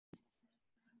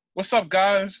What's up,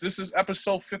 guys? This is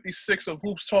episode 56 of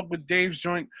Hoops Talk with Dave's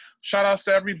Joint. Shout outs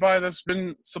to everybody that's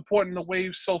been supporting the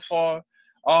Waves so far.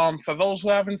 For those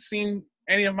who haven't seen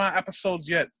any of my episodes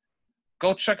yet,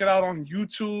 go check it out on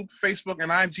YouTube, Facebook,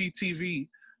 and IGTV.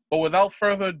 But without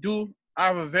further ado, I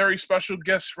have a very special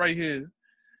guest right here.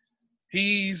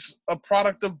 He's a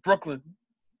product of Brooklyn.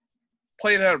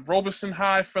 Played at Robeson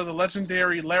High for the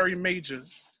legendary Larry Major.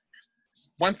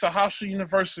 Went to Hofstra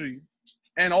University.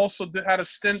 And also had a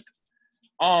stint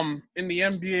in the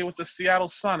NBA with the Seattle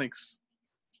Sonics.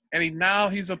 And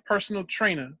he's a personal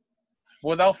trainer.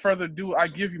 Without further ado, I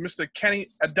give you Mr. Kenny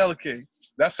Adeleke. Did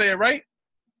I say it right?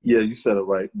 Yeah, you said it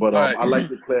right. But right. I like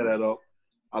to clear that up.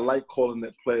 I like calling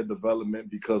it player development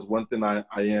because one thing I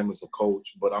am is a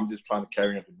coach, but I'm just trying to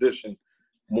carry a tradition.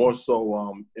 More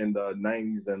so in the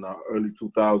 90s and early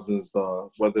 2000s,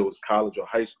 whether it was college or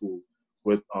high school,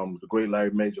 with the great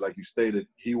Larry Major, like you stated,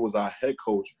 he was our head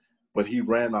coach, but he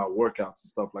ran our workouts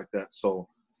and stuff like that. So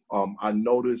I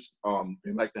noticed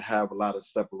they like to have a lot of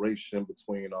separation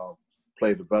between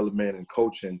play development and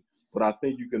coaching, but I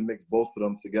think you can mix both of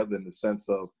them together in the sense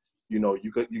of, you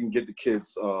can get the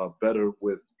kids better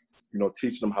with,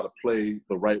 teaching them how to play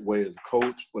the right way as a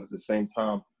coach, but at the same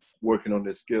time working on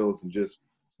their skills and just,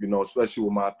 especially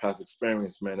with my past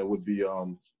experience, man, it would be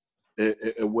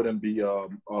it wouldn't be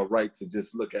right to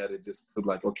just look at it, just feel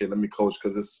like, okay, let me coach,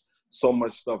 because it's so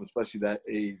much stuff, especially that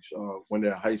age, when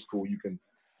they're in high school, you can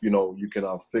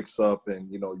fix up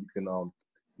and, you can,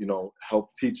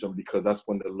 help teach them because that's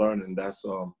when they're learning. That's,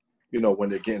 when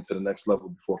they're getting to the next level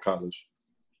before college.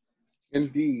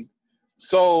 Indeed.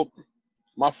 So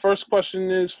my first question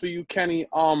is for you, Kenny.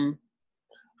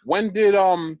 When did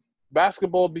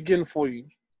basketball begin for you?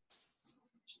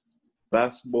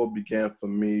 Basketball began for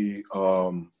me,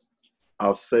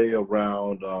 I'll say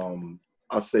around, 12,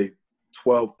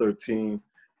 13.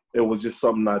 It was just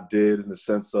something I did in the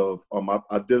sense of,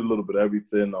 I did a little bit of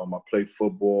everything. I played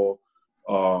football,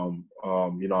 I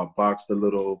boxed a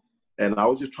little, and I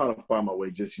was just trying to find my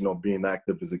way, just, being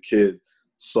active as a kid.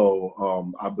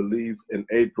 So I believe in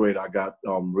 8th grade, I got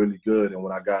really good. And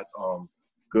when I got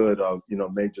good,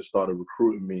 Major started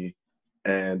recruiting me.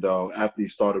 And after he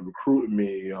started recruiting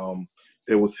me,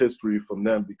 it was history from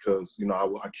them because,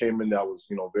 I came in there, I was,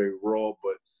 very raw,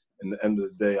 but in the end of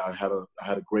the day, I had a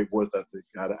great work ethic.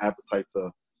 I had an appetite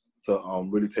to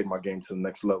really take my game to the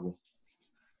next level.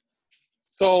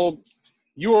 So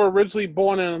you were originally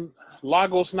born in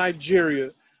Lagos,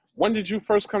 Nigeria. When did you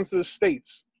first come to the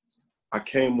States? I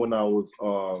came when I was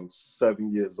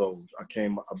 7 years old. I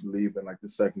came, I believe, in like the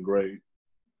 2nd grade.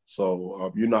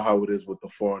 So you know how it is with the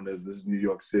foreigners. This is New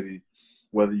York City.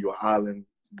 Whether you're an island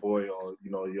boy or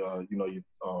you're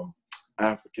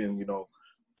African.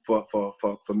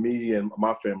 For me and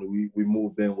my family, we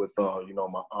moved in with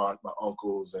my aunt, my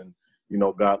uncles, and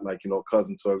got like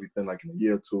cousin to everything like in a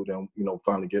year or two. Then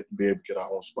finally be able to get our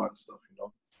own spot and stuff.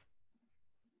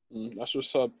 That's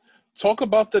what's up. Talk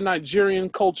about the Nigerian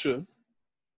culture.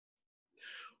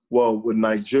 Well, with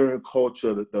Nigerian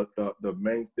culture, the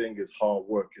main thing is hard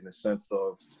work in the sense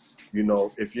of,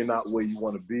 if you're not where you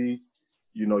want to be,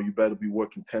 you better be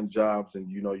working 10 jobs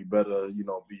and, you better,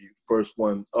 be first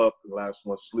one up and last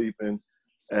one sleeping.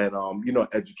 And,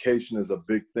 education is a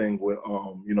big thing with,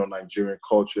 Nigerian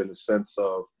culture in the sense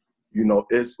of,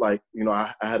 it's like,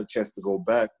 I had a chance to go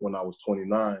back when I was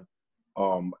 29.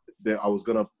 Then I was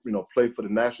going to, play for the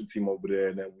national team over there.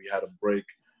 And then we had a break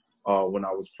when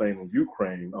I was playing in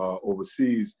Ukraine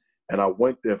overseas, and I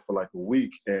went there for like a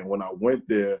week. And when I went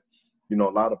there, a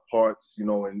lot of parts,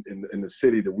 in the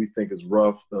city that we think is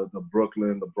rough, the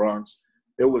Brooklyn, the Bronx,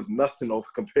 it was nothing over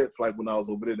compared to like when I was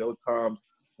over there. There were times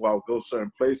where I would go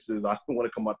certain places, I didn't want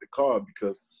to come out the car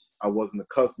because I wasn't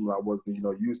accustomed, I wasn't,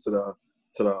 used to the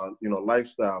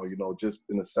lifestyle, just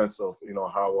in the sense of,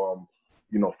 how,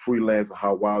 freelance and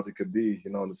how wild it could be,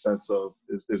 in the sense of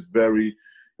it's very,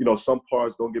 some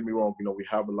parts, don't get me wrong, we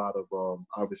have a lot of,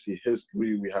 obviously,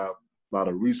 history. We have a lot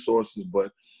of resources.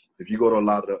 But if you go to a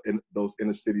lot of those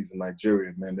inner cities in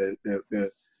Nigeria, man,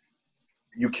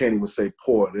 you can't even say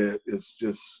poor. It's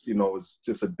just, it's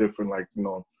just a different,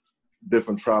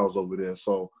 different trials over there.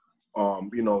 So,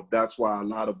 that's why a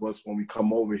lot of us, when we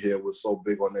come over here, we're so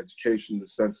big on education in the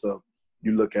sense of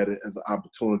you look at it as an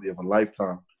opportunity of a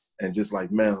lifetime. And just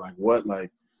like, man, like what?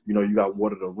 Like, you got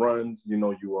water to runs, you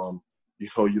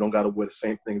don't got to wear the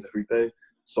same things every day.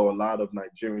 So a lot of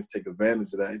Nigerians take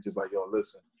advantage of that. It's just like,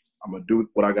 listen, I'm going to do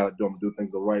what I got to do. I'm going to do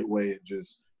things the right way and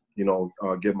just,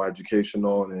 get my education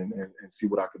on and see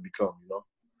what I could become,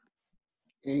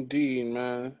 Indeed,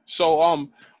 man. So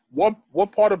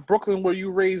what part of Brooklyn were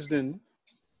you raised in?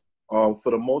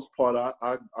 For the most part,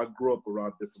 I grew up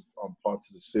around different parts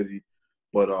of the city,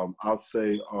 but I'll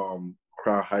say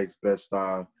Crown Heights,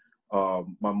 Bed-Stuy.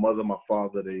 My mother, my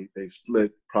father, they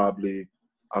split probably,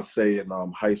 I'll say in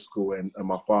high school, and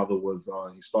my father was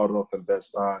he started off in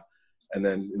Bed-Stuy, and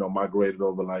then migrated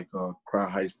over like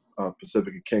Crown Heights,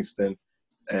 Pacific, and Kingston,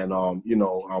 and I'll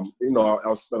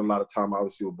spend a lot of time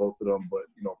obviously with both of them, but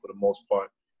for the most part,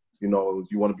 you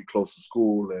want to be close to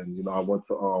school, and I went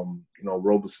to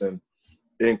Robeson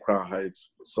in Crown Heights,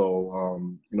 so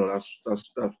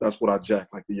that's what I jack,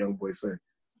 like the young boys say.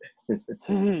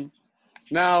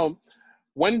 Now,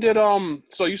 when did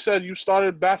so you said you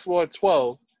started basketball at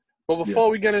 12, but before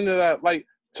we get into that, like,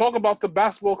 talk about the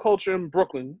basketball culture in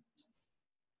Brooklyn.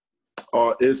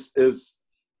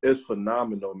 It's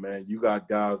phenomenal, man. You got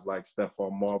guys like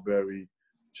Stephon Marbury,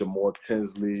 Jamal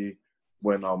Tinsley.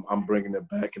 When I'm bringing it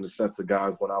back in the sense of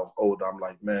guys when I was older, I'm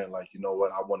like, man, like, you know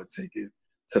what, I want to take it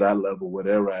to that level where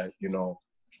they're at,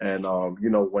 And,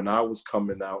 when I was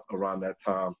coming out around that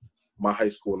time, my high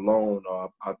school alone,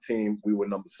 our team, we were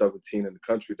number 17 in the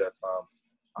country that time.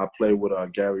 I played with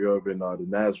Gary Irvin, the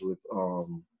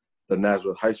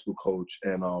Nazareth high school coach.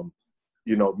 And,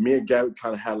 me and Gary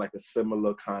kind of had like a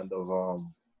similar kind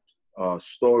of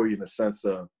story in the sense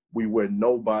of we were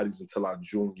nobodies until our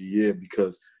junior year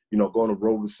because, going to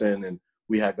Robeson, and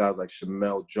we had guys like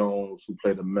Shamel Jones, who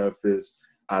played in Memphis,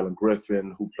 Alan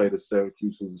Griffin, who played at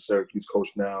Syracuse, who's a Syracuse coach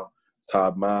now,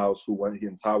 Todd Miles, who went here,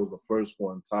 and Todd was the first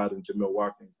one, Todd and Jamil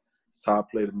Watkins. Todd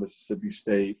played at Mississippi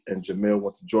State, and Jamil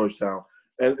went to Georgetown.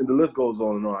 And the list goes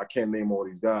on and on. I can't name all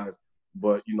these guys,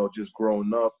 but, just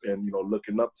growing up and,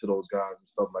 looking up to those guys and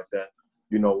stuff like that,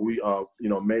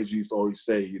 Major used to always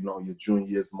say, your junior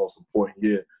year is the most important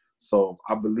year. So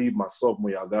I believe my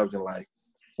sophomore year, I was averaging like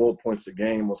 4 points a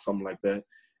game or something like that.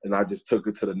 And I just took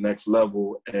it to the next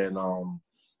level. And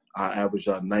I averaged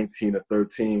 19 or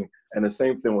 13. And the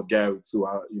same thing with Gary, too.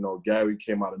 Gary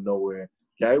came out of nowhere.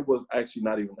 Gary was actually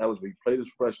not even eligible. He played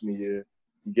his freshman year.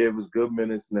 He gave us good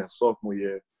minutes. And then sophomore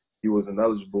year, he was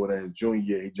ineligible. And then his junior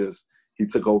year, he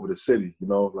took over the city,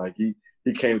 Like,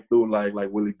 he came through like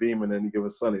Willie Beeman any given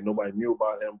Sunday. Nobody knew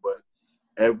about him, but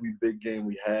every big game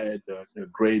we had, the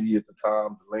Grady at the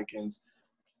time, the Lincolns,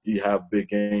 he have big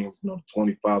games,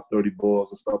 25, 30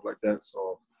 balls and stuff like that.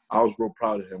 So I was real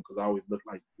proud of him because I always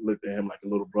looked at him like a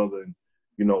little brother. And,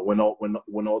 when all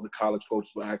the college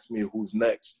coaches would ask me who's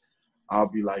next, I'll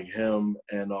be like him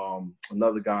and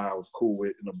another guy I was cool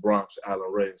with in the Bronx,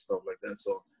 Alan Ray and stuff like that.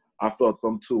 So I felt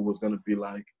them two was going to be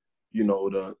like,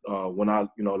 when I,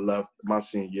 left my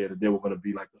senior year, that they were going to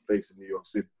be like the face of New York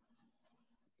City.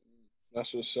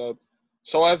 That's what's up.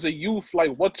 So as a youth,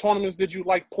 like, what tournaments did you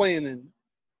like playing in?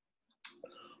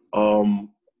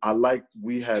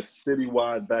 We had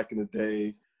Citywide back in the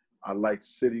day. I liked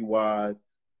Citywide.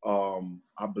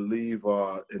 I believe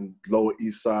in Lower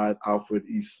East Side, Alfred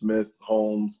E. Smith,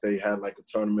 Holmes, they had like a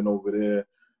tournament over there.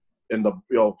 And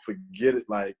forget it,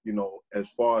 like, as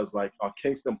far as like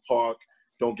Kingston Park,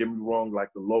 don't get me wrong,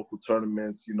 like the local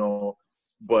tournaments,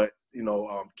 but,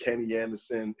 Kenny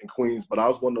Anderson in Queens. But I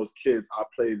was one of those kids, I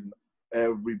played in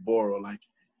every borough, like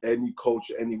any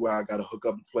coach, anywhere I got to hook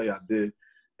up to play, I did.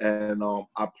 And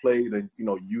I played in,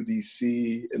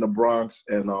 UDC in the Bronx,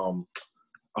 and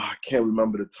I can't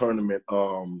remember the tournament.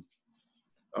 And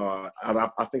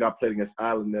I think I played against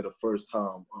Allen there the first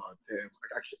time.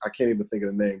 I can't even think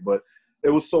of the name, but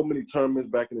there was so many tournaments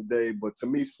back in the day. But to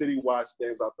me, Citywide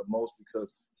stands out the most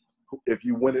because if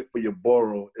you win it for your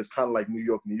borough, it's kind of like New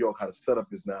York, how the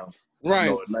setup is now.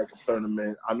 Right. Like a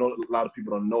tournament. I know a lot of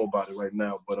people don't know about it right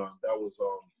now, but that was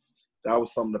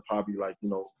something that probably like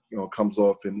comes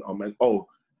off and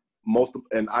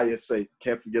and ISA,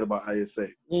 can't forget about ISA.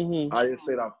 Mm-hmm.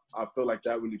 ISA, I feel like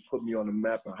that really put me on the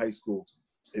map in high school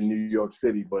in New York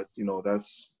City. But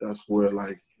that's where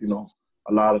like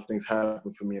a lot of things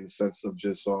happen for me in the sense of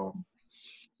just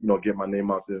get my name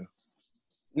out there.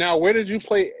 Now, where did you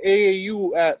play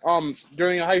AAU at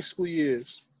during your high school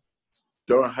years?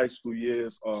 During high school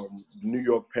years, New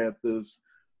York Panthers,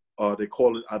 they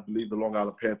call it, I believe, the Long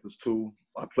Island Panthers too.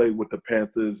 I played with the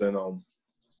Panthers and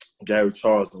Gary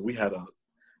Charles, and we had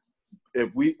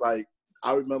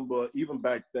I remember even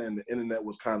back then, the internet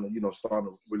was kind of,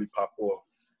 starting to really pop off.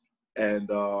 And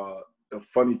the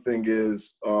funny thing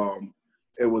is,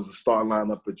 it was a starting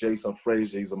lineup with Jason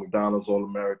Frazier, he's a McDonald's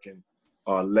All-American,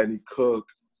 Lenny Cook,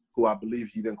 who I believe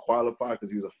he didn't qualify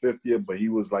because he was a fifth year, but he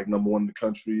was like number one in the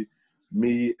country,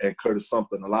 me and Curtis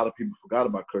Sumter. A lot of people forgot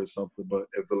about Curtis Sumter, but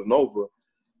at Villanova,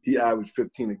 he averaged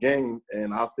 15 a game,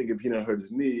 and I think if he didn't hurt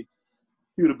his knee,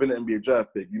 he would have been an NBA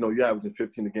draft pick. You averaging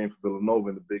 15 a game for Villanova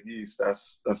in the Big East,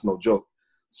 that's no joke.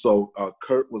 So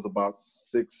Kurt was about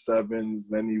 6'7",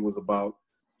 Lenny was about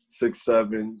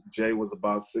 6'7", Jay was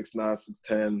about 6'9",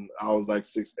 6'10", I was like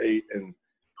 6'8", and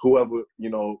whoever,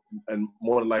 and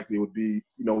more than likely it would be,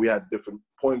 we had different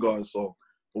point guards. So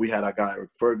we had our guy Eric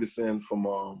Ferguson from,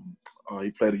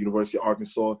 he played at the University of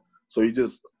Arkansas. So he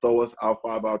just throw us our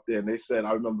five out there. And they said,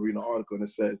 I remember reading an article and it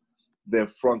said their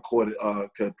front court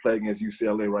could play against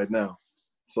UCLA right now.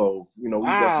 So, we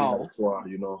definitely had a squad,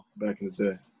 back in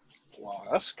the day. Wow,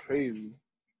 that's crazy.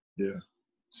 Yeah.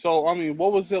 So, I mean,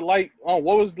 what was it like?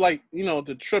 What was like,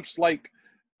 the trips like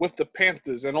with the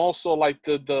Panthers, and also like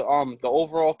the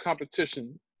overall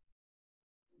competition?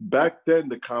 Back then,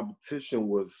 the competition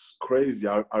was crazy.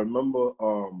 I remember,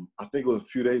 I think it was a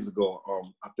few days ago.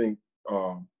 I think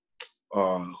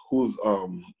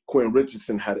Quentin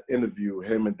Richardson had an interview,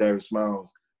 him and Darius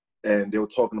Miles, and they were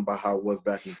talking about how it was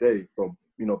back in the day. From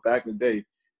back in the day,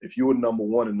 if you were number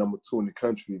one and number two in the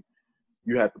country,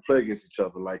 you had to play against each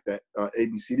other. Like that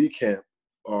ABCD camp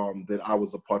that I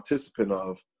was a participant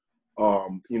of.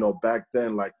 Back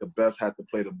then, like the best had to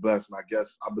play the best, and I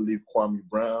believe Kwame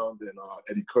Brown and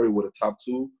Eddie Curry were the top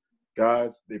two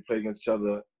guys. They played against each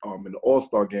other in the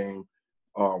All-Star game,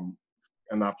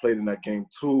 and I played in that game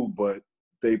too. But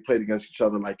they played against each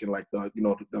other like in like the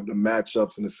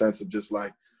matchups in the sense of just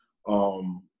like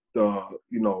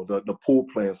the pool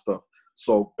play and stuff.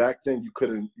 So back then you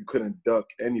couldn't duck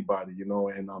anybody,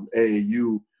 and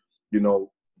AAU,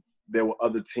 there were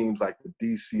other teams like the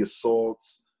DC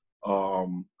Assaults.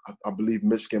 I believe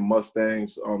Michigan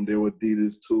Mustangs, they were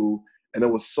Adidas too. And there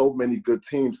was so many good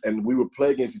teams, and we would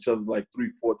play against each other like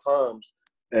 3-4 times.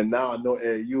 And now I know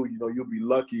AAU, you'll be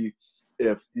lucky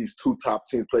if these two top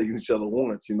teams play against each other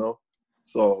once,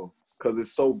 So, because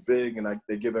it's so big and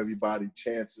they give everybody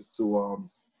chances to,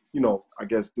 I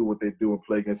guess do what they do and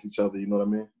play against each other, you know what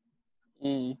I mean?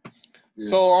 Mm. Yeah.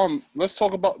 So, let's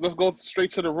go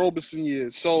straight to the Robeson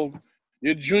years. So,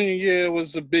 your junior year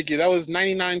was a big year. That was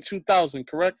 99-2000,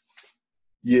 correct?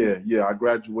 Yeah. I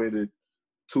graduated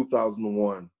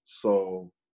 2001.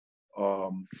 So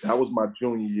that was my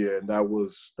junior year, and that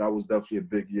was definitely a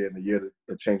big year and a year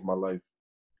that changed my life.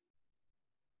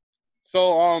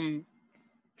 So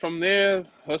from there,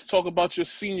 let's talk about your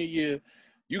senior year.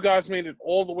 You guys made it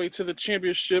all the way to the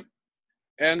championship,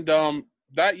 and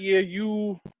that year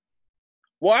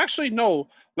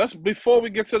before we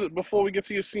get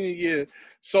to your senior year.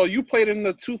 So you played in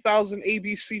the 2000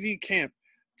 ABCD camp.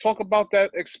 Talk about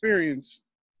that experience.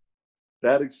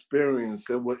 That experience,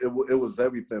 it was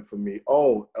everything for me.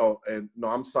 And no,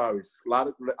 I'm sorry.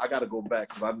 I got to go back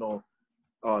because I know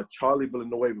Charlie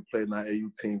Villanueva played in our AU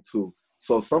team too.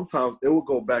 So sometimes it would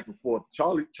go back and forth.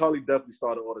 Charlie definitely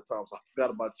started all the time, so I forgot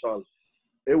about Charlie.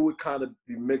 It would kind of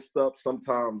be mixed up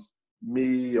sometimes,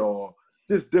 me or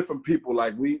just different people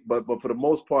but for the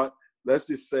most part, let's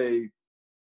just say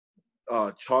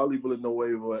Charlie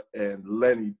Villanueva and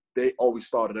Lenny, they always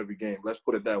started every game. Let's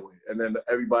put it that way. And then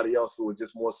everybody else was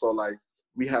just more so like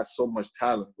we had so much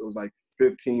talent. It was like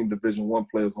 15 Division I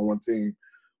players on one team.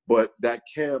 But that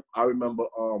camp, I remember,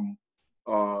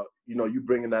 you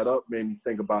bringing that up made me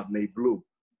think about Nate Blue.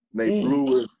 Nate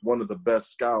Blue is one of the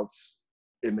best scouts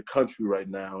in the country right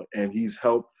now, and he's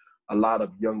helped a lot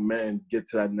of young men get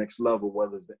to that next level,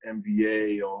 whether it's the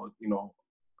NBA or,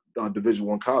 Division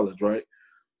I college, right?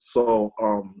 So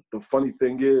the funny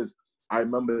thing is, I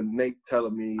remember Nate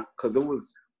telling me, because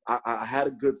I had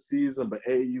a good season, but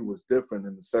AAU was different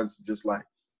in the sense of just like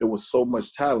there was so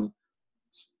much talent.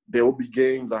 There will be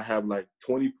games I have like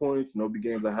 20 points, and there'll be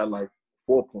games I had like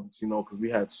 4 points, because we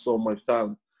had so much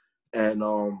talent. And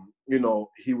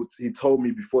he told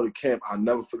me before the camp, I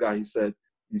never forgot. He said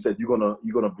you're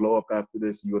gonna blow up after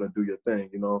this. You're gonna do your thing,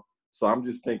 So I'm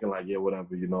just thinking like, yeah,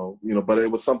 whatever, But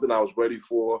it was something I was ready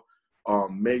for.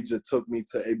 Major took me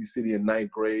to ABCD in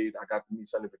 9th grade. I got to meet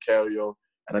Sonny Vicario,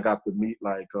 and I got to meet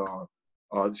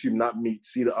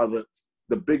see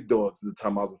the big dogs at the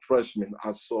time. I was a freshman.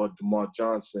 I saw DeMar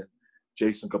Johnson,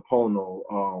 Jason Capono,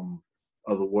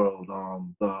 of the world.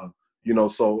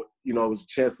 So it was a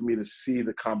chance for me to see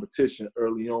the competition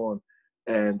early on,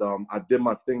 and I did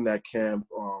my thing that camp.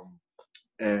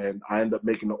 And I ended up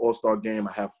making the All-Star game.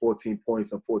 I had 14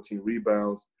 points and 14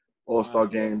 rebounds. All-Star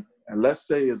game. And let's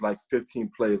say it's like 15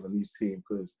 players on each team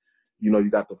because, you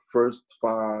got the first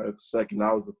 5, second.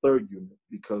 I was the third unit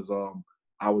because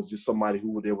I was just somebody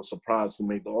who they were surprised who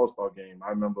made the All-Star game. I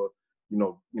remember,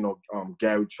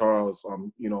 Gary Charles,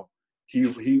 he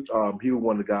was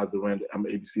one of the guys that ran the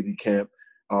ABCD camp.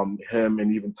 Him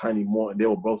and even Tiny Morton, they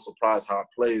were both surprised how I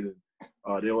played. And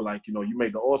they were like, you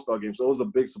made the All-Star game. So it was a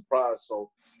big surprise.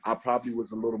 So I probably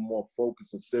was a little more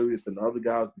focused and serious than the other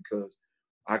guys because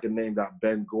I can name that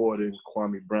Ben Gordon,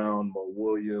 Kwame Brown, Mo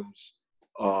Williams.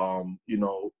 You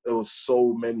know, there was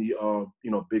so many, you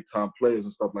know, big-time players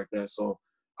and stuff like that. So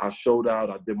I showed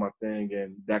out, I did my thing,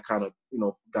 and that kind of, you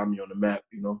know, got me on the map,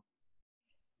 you know.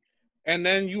 And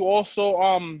then you also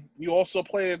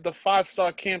played at the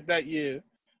 5-star camp that year,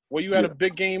 where you had a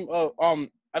big game.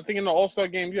 I think in the All-Star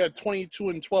game you had 22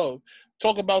 and 12.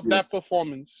 Talk about that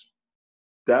performance.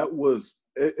 That was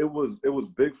it was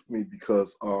big for me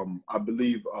because I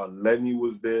believe Lenny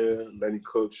was there, Lenny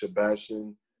Cook,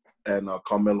 Sebastian, and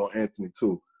Carmelo Anthony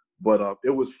too. But it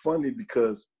was funny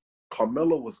because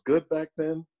Carmelo was good back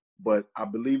then, but I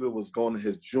believe it was going to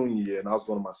his junior year and I was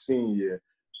going to my senior year.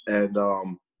 And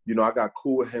you know, I got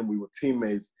cool with him. We were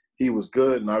teammates. He was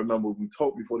good, and I remember we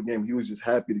talked before the game. He was just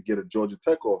happy to get a Georgia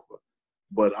Tech offer.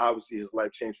 But obviously his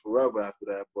life changed forever after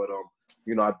that. But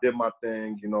you know, I did my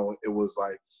thing. You know, it was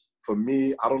like, for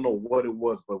me, I don't know what it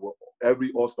was, but with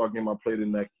every All-Star game I played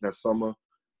in that summer,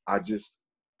 I just,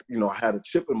 you know, I had a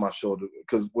chip in my shoulder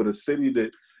because with a city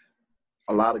that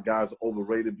a lot of guys are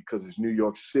overrated because it's New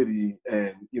York City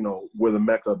and, you know, we're the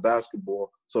mecca of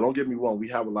basketball. So don't get me wrong, we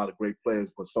have a lot of great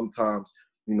players, but sometimes,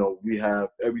 you know, we have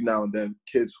every now and then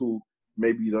kids who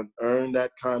maybe don't earn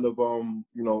that kind of,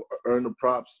 you know, earn the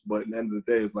props, but at the end of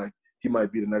the day, it's like he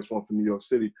might be the next one for New York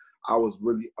City. I was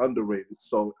really underrated.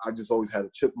 So I just always had a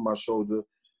chip on my shoulder.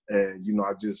 And, you know,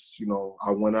 I just, you know,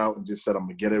 I went out and just said, I'm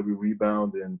going to get every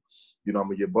rebound and, you know, I'm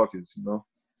going to get buckets, you know.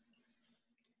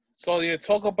 So, yeah,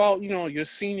 talk about, you know, your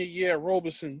senior year at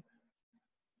Robeson.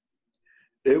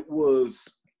 It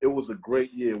was a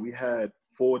great year. We had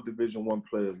 4 Division I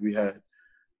players. We had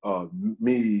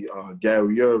me,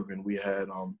 Gary Irvin. We had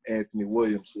Anthony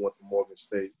Williams, who went to Morgan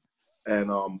State, and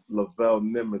Lavelle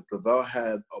Nimitz. Lavelle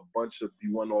had a bunch of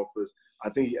D1 offers. I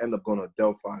think he ended up going to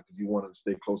Delphi because he wanted to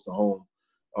stay close to home.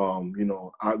 You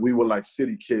know, we were like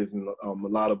city kids, and a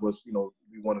lot of us, you know,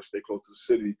 we wanted to stay close to the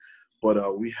city.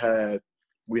 But we had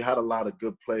a lot of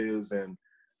good players, and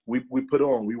we put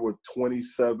on. We were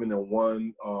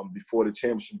 27-1 before the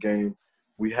championship game.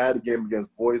 We had a game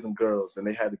against boys and girls, and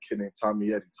they had a kid named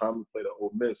Tommy Eddy. Tommy played at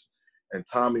Ole Miss, and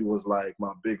Tommy was like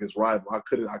my biggest rival. I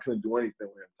couldn't do anything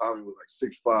with him. Tommy was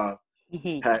like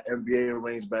 6'5", had NBA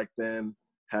range back then,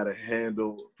 had a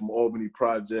handle from Albany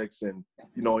Projects, and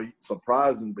you know,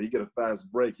 surprising, but he get a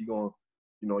fast break. He gonna,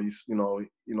 you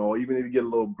know, even if you get a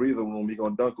little breathing room, he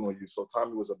gonna dunk on you. So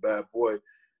Tommy was a bad boy,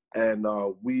 and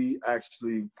we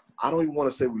actually, I don't even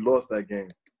want to say we lost that game,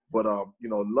 but you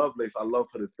know, Lovelace, I love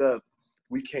her to death.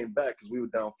 We came back because we were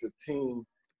down 15,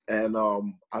 and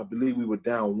I believe we were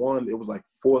down 1. It was like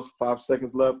 4 or 5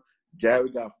 seconds left. Gary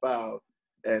got fouled,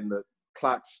 and the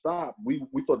clock stopped. We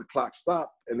thought the clock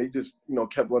stopped, and they just, you know,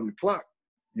 kept running the clock,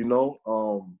 you know.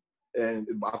 And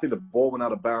I think the ball went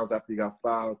out of bounds after he got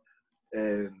fouled,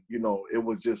 and you know, it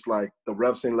was just like the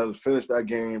refs didn't let us finish that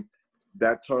game.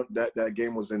 That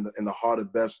game was in the heart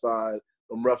of Bed-Stuy.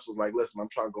 The refs was like, listen, I'm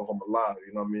trying to go home alive,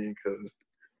 you know what I mean? Because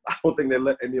I don't think they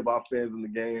let any of our fans in the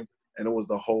game, and it was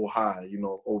the whole high, you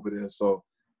know, over there. So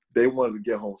they wanted to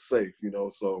get home safe, you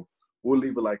know. So we'll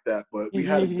leave it like that. But we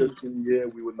had a good senior year.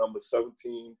 We were number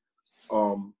 17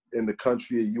 in the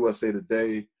country at USA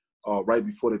Today right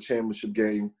before the championship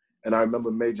game. And I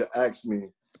remember Major asked me,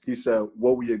 he said,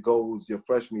 what were your goals your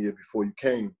freshman year before you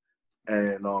came?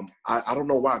 And I don't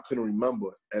know why I couldn't remember.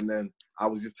 And then I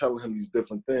was just telling him these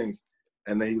different things.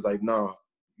 And then he was like, nah,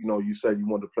 you know, you said you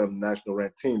wanted to play on the national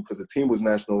ranked team because the team was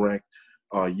national ranked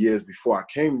years before I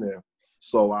came there.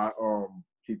 So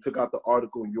he took out the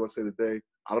article in USA Today.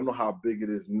 I don't know how big it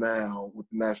is now with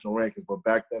the national rankings, but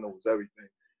back then it was everything.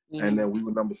 And then we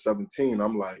were number 17.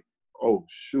 I'm like, oh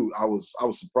shoot, I was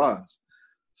surprised.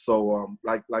 So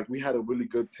like we had a really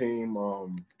good team,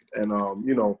 and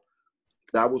you know,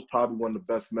 that was probably one of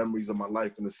the best memories of my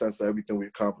life in the sense of everything we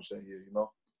accomplished that year, you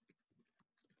know?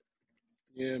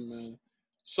 Yeah, man.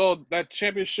 So that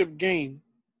championship game,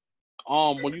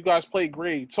 when you guys played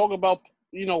grade, talk about,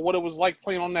 you know, what it was like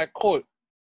playing on that court.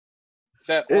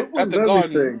 At the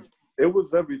Garden. It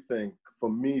was everything for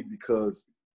me because,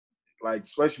 like,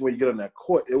 especially when you get on that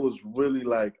court, it was really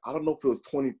like, I don't know if it was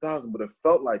 20,000, but it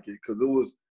felt like it because it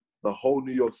was the whole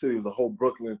New York City, it was the whole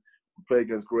Brooklyn. We played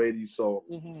against Grady, so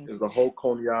it's the whole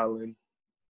Coney Island,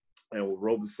 and with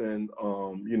Robeson,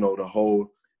 you know, the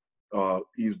whole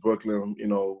East Brooklyn, you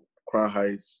know, Crown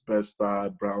Heights,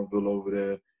 Bed-Stuy, Brownville over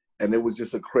there, and it was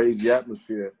just a crazy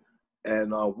atmosphere.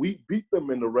 And we beat them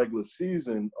in the regular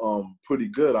season pretty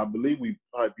good. I believe we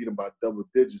probably beat them by double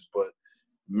digits, but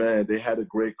man, they had a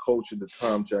great coach at the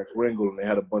time, Jack Ringel, and they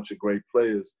had a bunch of great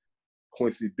players.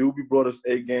 Quincy Doobie brought us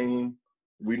a game.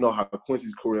 We know how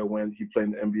Quincy's career went. He played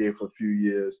in the NBA for a few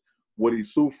years. Woody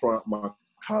Sufrant, my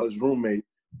college roommate,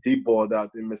 he balled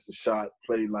out, didn't miss a shot,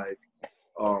 played like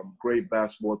great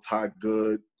basketball, Ty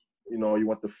Good, you know, he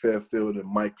went to Fairfield, and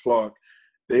Mike Clark.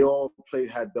 They all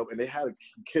had double, and they had a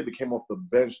kid that came off the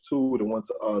bench too that went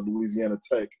to Louisiana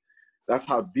Tech. That's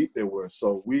how deep they were.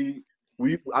 So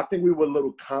I think we were a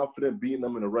little confident beating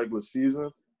them in the regular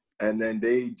season, and then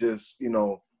they just, you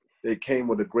know, they came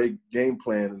with a great game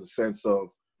plan in the sense of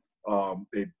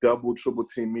they double, triple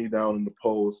team me down in the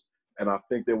post, and I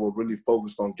think they were really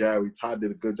focused on Gary. Ty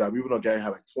did a good job, even though Gary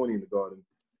had like 20 in the garden.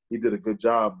 He did a good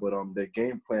job, but their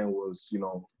game plan was, you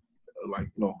know,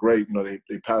 like, you know, great. You know, they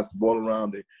passed the ball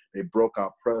around, they broke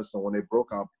our press, and when they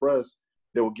broke our press,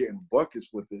 they were getting buckets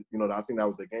with it. You know, I think that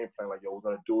was their game plan. Like, yo, we're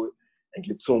gonna do it and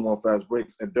get 2 more fast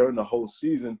breaks. And during the whole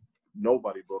season,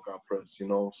 nobody broke our press. You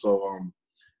know, so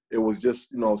it was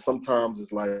just, you know, sometimes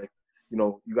it's like, you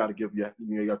know, you got to give you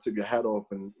got to tip your hat off,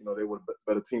 and you know they were a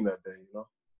better team that day. You know.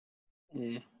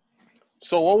 Mm.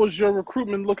 So, what was your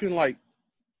recruitment looking like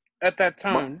at that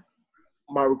time?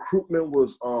 My recruitment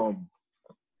was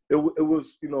it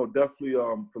was, you know, definitely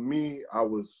for me, I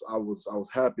was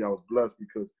happy, I was blessed,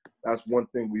 because that's one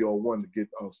thing we all wanted to get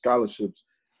scholarships,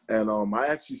 and I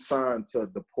actually signed to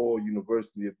DePaul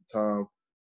University at the time.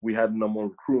 We had the #1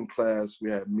 recruiting class.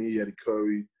 We had me, Eddie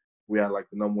Curry. We had like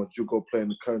the #1 JUCO player in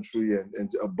the country,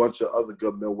 and a bunch of other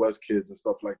good Midwest kids and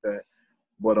stuff like that.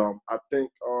 But I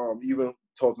think even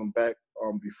talking back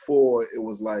before, it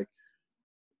was like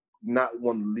not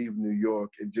wanting to leave New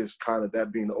York, and just kind of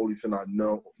that being the only thing I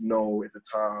know at the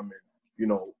time, and you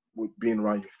know, with being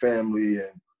around your family,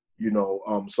 and you know,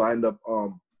 so I ended up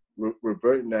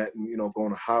reverting that, and you know,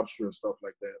 going to Hofstra and stuff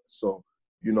like that. So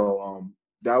you know,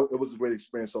 it was a great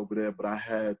experience over there. But I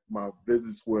had my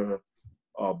visits were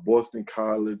Boston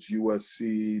College,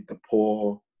 USC,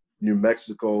 DePaul, New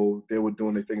Mexico. They were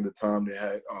doing their thing at the time. They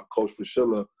had Coach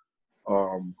Fischilla,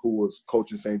 who was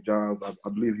coaching St. John's. I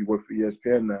believe he worked for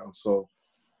ESPN now. So,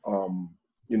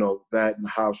 you know, that and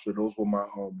Hofstra, those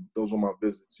were my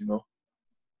visits, you know.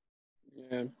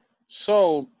 Yeah.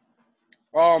 So,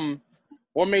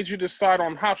 what made you decide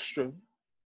on Hofstra?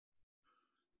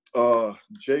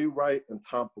 Jay Wright and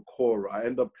Tom Pecora. I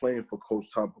ended up playing for Coach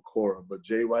Tom Pecora, but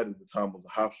Jay Wright at the time was a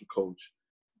Hofstra coach.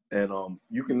 And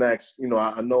you can ask, you know,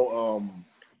 I know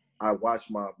I watched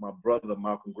my brother,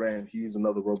 Malcolm Grant. He's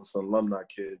another Robeson alumni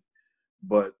kid.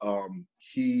 But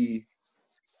he,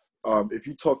 if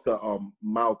you talk to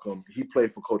Malcolm, he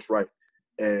played for Coach Wright.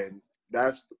 And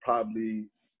that's probably,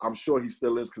 I'm sure he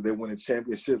still is, because they win a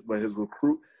championship, but his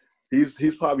recruit,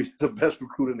 he's probably the best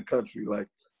recruit in the country, like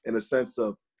in the sense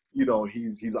of, you know,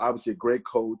 he's obviously a great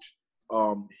coach.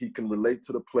 He can relate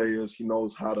to the players. He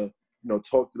knows how to, you know,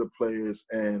 talk to the players.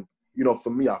 And, you know, for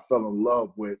me, I fell in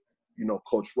love with, you know,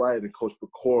 Coach Wright and Coach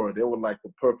Pecora. They were like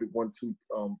the perfect 1-2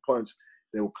 punch.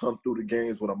 They would come through the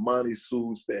games with Armani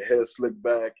suits, their hair slicked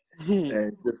back,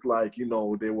 and just like, you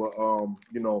know, they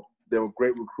were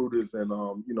great recruiters, and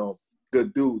you know,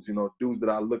 good dudes. You know, dudes that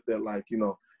I looked at like, you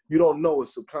know, you don't know it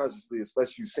subconsciously,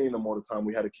 especially you seeing them all the time.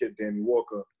 We had a kid, Danny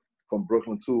Walker, from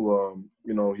Brooklyn too.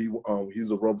 You know,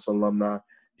 he's a Robeson alumni.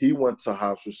 He went to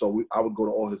Hofstra, so I would go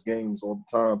to all his games all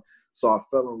the time. So I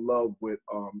fell in love with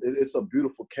it's a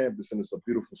beautiful campus, and it's a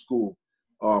beautiful school.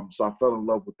 So I fell in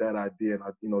love with that idea, and I,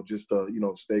 you know, just to, you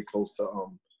know, stay close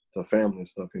to family and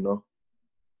stuff, you know.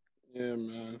 Yeah,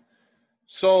 man.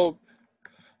 So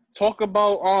talk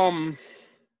about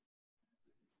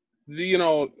you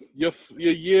know, your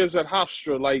years at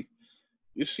Hofstra. Like,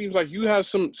 it seems like you have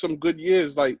some good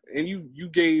years, like, and you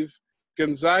gave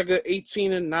Gonzaga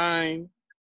 18-9.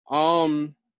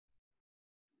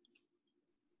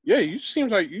 Yeah, you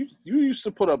seems like you used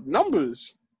to put up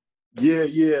numbers. Yeah.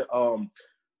 You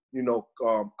know,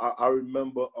 I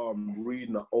remember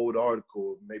reading an old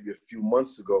article maybe a few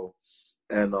months ago,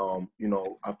 and you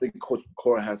know, I think Coach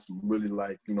Pecora has some really,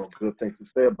 like, you know, good things to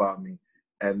say about me.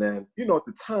 And then, you know, at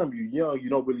the time you're young, you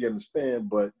don't really understand,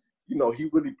 but you know, he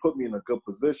really put me in a good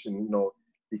position. You know,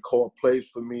 he called plays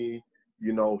for me.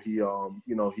 You know, he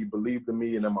believed in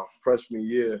me. And then my freshman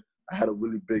year, I had a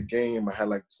really big game. I had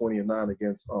like 20-9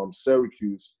 against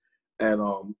Syracuse, and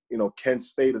you know, Kent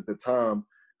State at the time,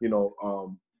 you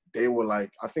know, they were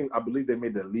like, I believe they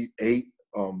made the Elite Eight.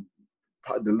 The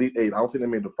Elite Eight. I don't think they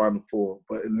made the Final Four,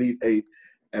 but Elite Eight.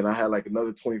 And I had like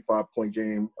another 25-point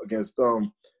game against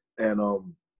them. And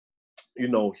you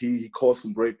know, he called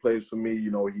some great plays for me.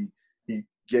 You know, he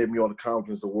gave me all the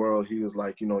confidence in the world. He was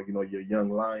like, you know, you're a young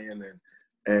lion,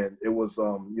 and it was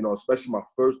you know, especially my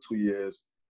first 2 years,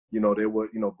 you know, they were,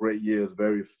 you know, great years,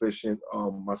 very efficient.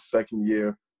 My second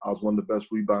year, I was one of the best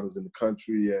rebounders in the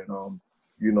country, and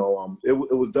you know, it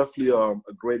was definitely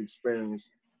a great experience.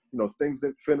 things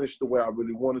didn't finish the way I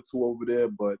really wanted to over there.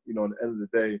 But, at the end of the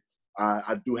day,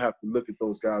 I do have to look at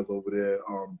those guys over there,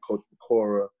 Coach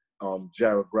Pecora,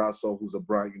 Jared Grasso, who's at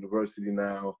Bryant University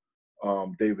now,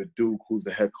 David Duke, who's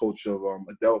the head coach of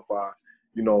Adelphi.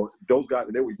 Those guys,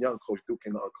 they were young, Coach Duke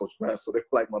and Coach Grasso. So they're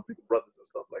like my big brothers and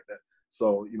stuff like that.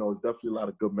 So, it's definitely a lot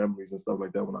of good memories and stuff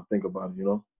like that when I think about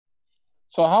it,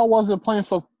 So how was it playing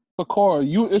for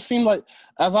Pecora? It seemed like,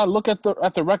 as I look at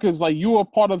the records, like you were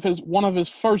part of one of his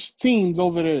first teams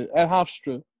over there at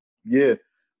Hofstra. Yeah,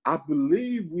 I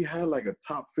believe we had like a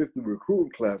top 50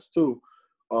 recruiting class too,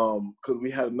 because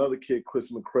we had another kid,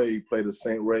 Chris McCray, played at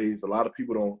St. Ray's. A lot of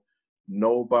people don't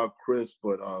know about Chris,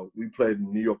 but we played in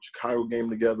the New York-Chicago game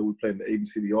together. We played in the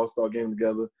ABCD All-Star game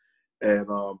together. And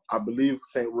I believe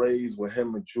St. Ray's with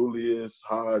him and Julius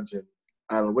Hodge and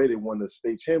Alan Ray, they won the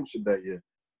state championship that year.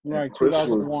 Right,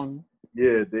 2001.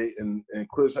 And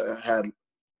Chris had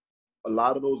a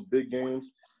lot of those big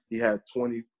games. He had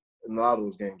 20 in a lot of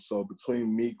those games. So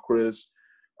between me, Chris,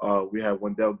 we had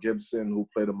Wendell Gibson, who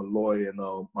played at Malloy, and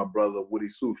my brother, Woody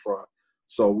Sufran.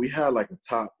 So we had like a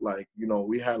top,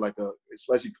 we had like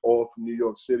especially all from New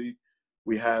York City,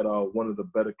 we had one of the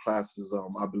better classes,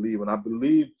 I believe. And I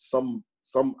believe some,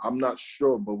 I'm not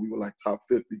sure, but we were like top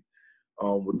 50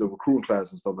 with the recruiting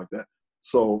class and stuff like that.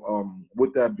 So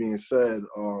with that being said,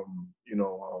 I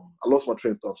lost my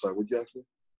train of thought. Sorry, what did you ask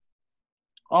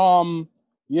me?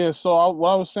 Yeah. So what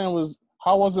I was saying was,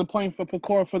 how was it playing for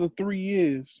Pecora for the 3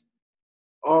 years?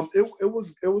 It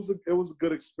was a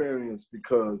good experience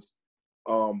because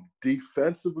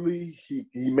defensively he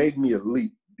made me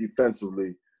elite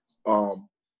defensively.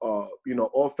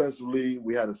 Offensively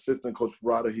we had assistant coach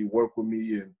Parada. He worked with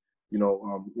me and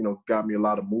got me a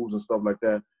lot of moves and stuff like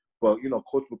that. But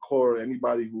Coach Pecora,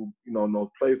 anybody who knows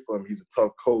play for him, he's a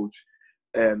tough coach,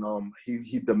 and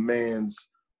he demands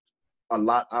a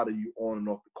lot out of you on and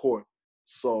off the court.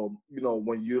 So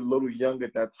when you're a little young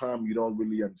at that time, you don't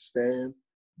really understand.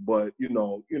 But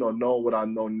knowing what I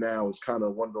know now is kind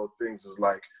of one of those things. Is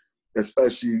like,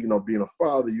 especially being a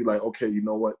father, you're like, okay, you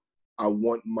know what? I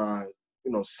want my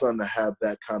son to have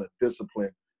that kind of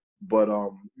discipline. But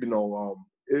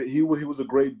he was a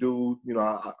great dude.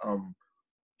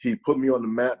 He put me on the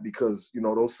map because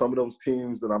some of those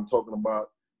teams that I'm talking about,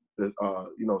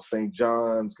 St.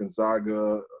 John's,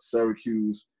 Gonzaga,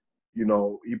 Syracuse. He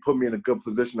put me in a good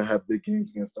position to have big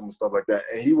games against them and stuff like that.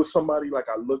 And he was somebody like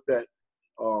I looked at,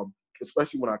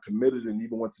 especially when I committed and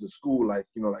even went to the school, like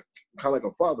kind of like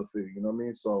a father figure. You know what I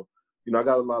mean? So I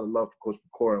got a lot of love for Coach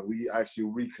Pecora, and we actually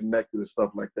reconnected and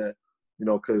stuff like that.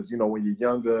 Because when you're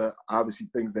younger, obviously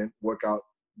things didn't work out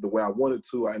the way I wanted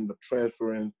to. I ended up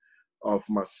transferring for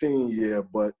my senior year,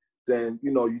 but then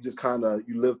you just kind of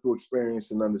live through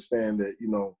experience and understand that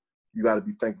you got to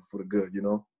be thankful for the good.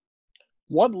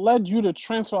 What led you to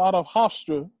transfer out of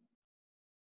Hofstra?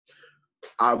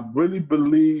 I really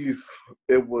believe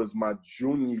it was my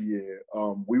junior year.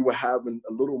 We were having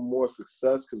a little more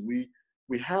success because we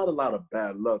had a lot of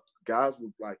bad luck. Guys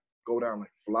would go down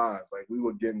like flies. Like we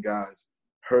were getting guys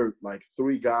hurt. Like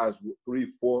three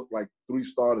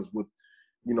starters would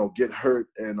get hurt.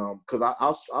 And because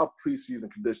our preseason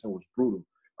conditioning was brutal.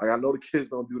 Like I know the kids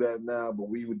don't do that now, but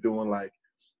we were doing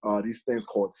these things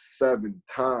called 7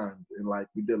 times, and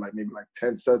we did maybe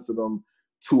 10 sets of them,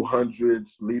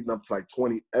 200s leading up to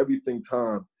 20 everything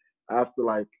time after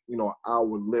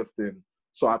hour lifting.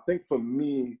 So I think for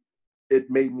me it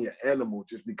made me an animal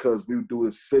just because we would do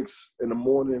it 6 in the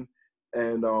morning,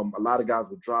 and a lot of guys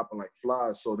were dropping like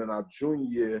flies. So then our junior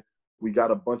year we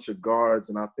got a bunch of guards,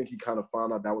 and I think he kind of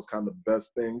found out that was kind of the best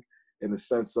thing in the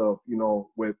sense of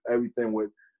with everything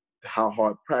with how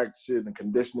hard practices and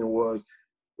conditioning was,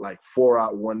 4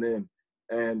 out, 1 in.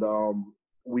 And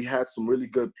we had some really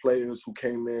good players who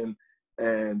came in,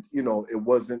 and it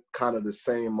wasn't kind of the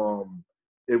same.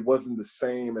 It wasn't the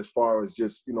same as far as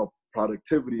just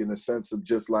productivity in the sense of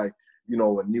just a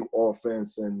new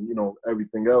offense and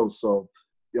everything else. So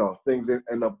things didn't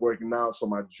end up working out. So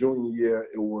my junior year,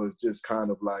 it was just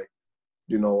kind of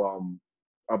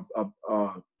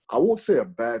I won't say a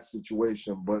bad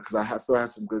situation, but because I still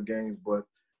had some good games, but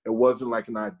it wasn't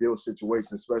an ideal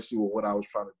situation, especially with what I was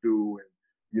trying to do, and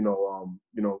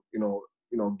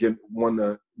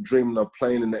dreaming of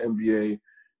playing in the NBA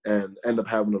and end up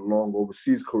having a long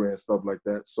overseas career and stuff like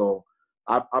that. So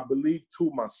I believe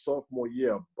too, my sophomore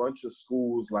year, a bunch of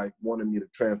schools wanted me to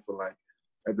transfer.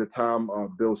 At the time,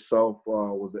 Bill Self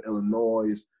was at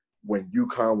Illinois, when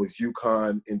UConn was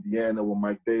UConn, Indiana with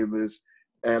Mike Davis.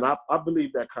 And I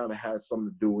believe that kind of had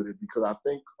something to do with it, because I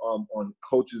think on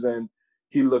coach's end,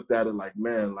 he looked at it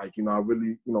man, I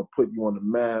really, put you on the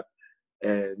map.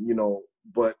 And,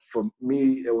 but for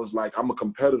me, it was like, I'm a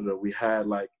competitor. We had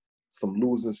like some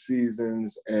losing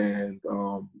seasons, and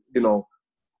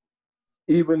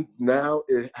even now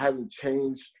it hasn't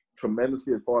changed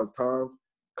tremendously as far as time,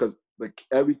 because like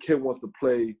every kid wants to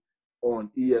play on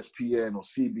ESPN or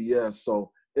CBS.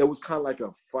 So it was kind of like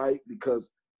a fight,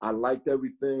 because I liked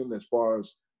everything as far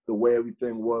as the way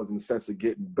everything was in the sense of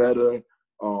getting better.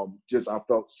 I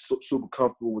felt super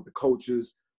comfortable with the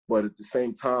coaches, but at the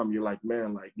same time, you're like,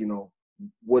 man, like,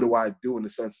 what do I do in the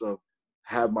sense of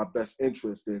have my best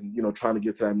interest in, trying to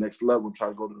get to that next level,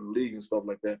 trying to go to the league and stuff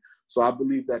like that. So I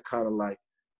believe that kind of like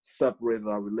separated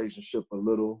our relationship a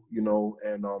little,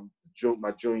 and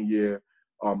my junior year,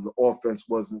 the offense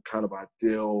wasn't kind of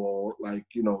ideal, or like,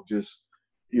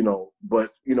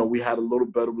 but, we had a little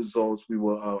better results. We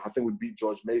were, I think we beat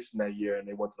George Mason that year, and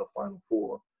they went to the Final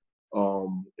Four.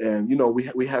 And,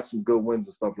 we had some good wins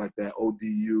and stuff like that.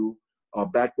 ODU,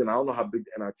 back then, I don't know how big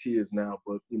the NIT is now,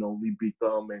 but, we beat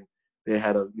them, and they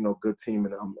had a, good team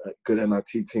and a good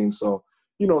NIT team. So,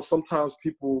 sometimes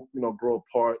people, grow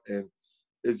apart, and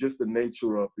it's just the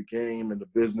nature of the game and the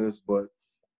business. But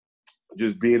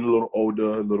just being a little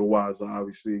older, a little wiser,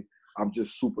 obviously, I'm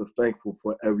just super thankful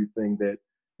for everything that,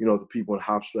 the people in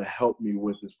Hofstra helped me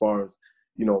with, as far as,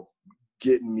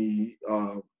 getting me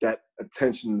that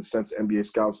attention, in the sense NBA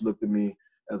scouts looked at me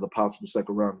as a possible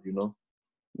second rounder,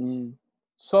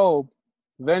 So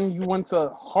then you went to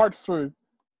Hartford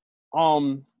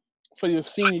for your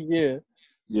senior year.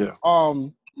 Yeah.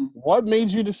 What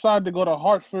made you decide to go to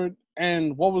Hartford,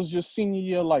 and what was your senior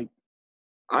year like?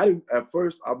 At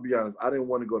first, I'll be honest, I didn't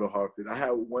want to go to Hartford. I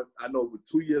know with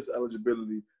 2 years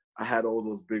eligibility, I had all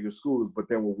those bigger schools, but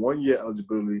then with 1 year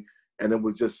eligibility, and it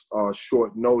was just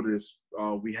short notice,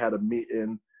 we had a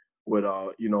meeting with,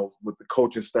 with the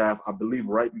coaching staff, I believe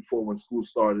right before when school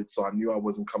started, so I knew I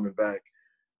wasn't coming back.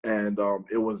 And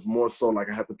it was more so like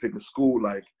I had to pick a school,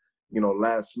 like,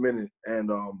 last minute.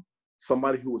 And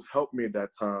somebody who was helping me at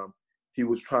that time, he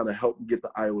was trying to help me get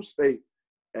to Iowa State.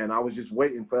 And I was just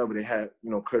waiting forever. They had,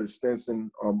 Curtis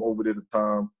Stinson over there at the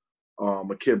time,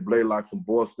 a kid Blaylock from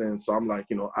Boston. So I'm like,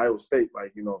 Iowa State,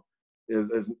 like,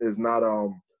 is not, at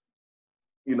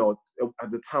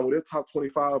the time, they're top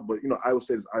 25, but, Iowa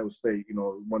State is Iowa State,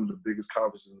 one of the biggest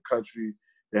conferences in the country.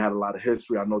 They had a lot of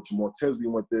history. I know Jamal Tinsley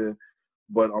went there,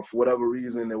 but for whatever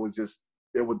reason, they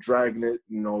were dragging it.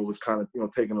 It was kind of,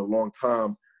 taking a long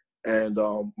time. And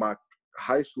my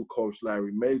high school coach,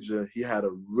 Larry Major, he had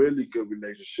a really good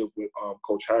relationship with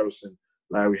Coach Harrison,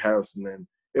 Larry Harrison. And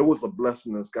it was a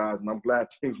blessing in disguise. And I'm glad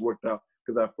things worked out,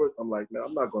 because at first I'm like, man,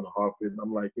 I'm not going to Hartford. And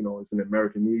I'm like, it's in the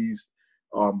American East.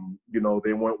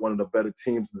 They weren't one of the better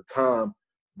teams at the time,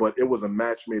 but it was a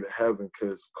match made in heaven,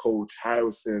 because Coach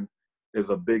Harrison is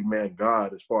a big man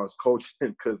god as far as coaching,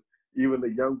 because even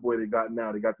the young boy they got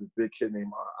now, they got this big kid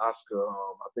named Oscar.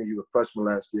 I think he was a freshman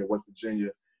last year at West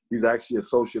Virginia. He's actually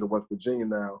associate at West Virginia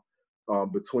now.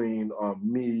 Between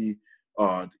me,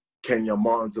 Kenya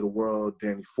Martins of the world,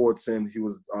 Danny Fortson, he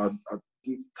was a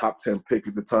top 10 pick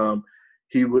at the time.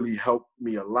 He really helped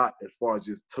me a lot as far as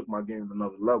just took my game to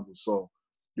another level. So,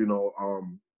 he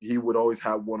would always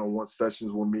have one-on-one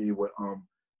sessions with me with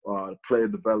player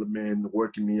development,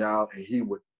 working me out, and he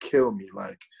would kill me.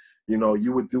 Like,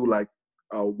 you would do like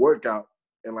a workout,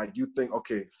 and like you think,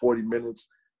 okay, 40 minutes,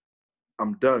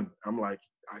 I'm done. I'm like,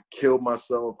 I killed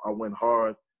myself. I went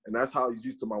hard, and that's how I was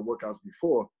used to my workouts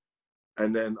before.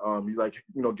 And then you like,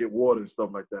 get water and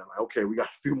stuff like that. Like, okay, we got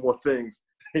a few more things,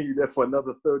 and you're there for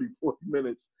another 30, 40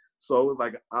 minutes. So it was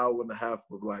like an hour and a half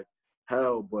of like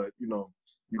hell, but you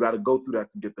got to go through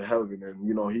that to get to heaven. And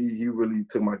he really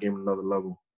took my game to another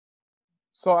level.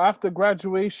 So after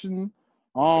graduation,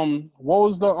 what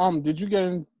was the did you get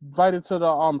invited to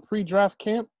the pre-draft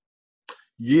camp?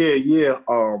 Yeah.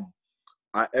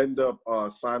 I ended up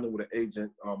signing with an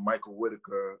agent, Michael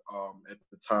Whitaker, at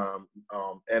the time.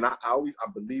 And I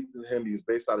believed in him. He was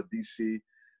based out of D.C.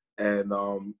 And,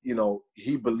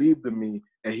 he believed in me,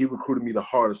 and he recruited me the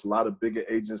hardest. A lot of bigger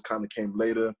agents kind of came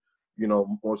later,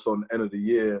 more so in the end of the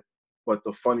year. But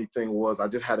the funny thing was, I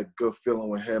just had a good feeling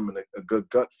with him, and a good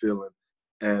gut feeling.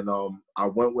 And I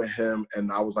went with him,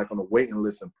 and I was like on a waiting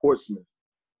list in Portsmouth.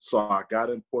 So I got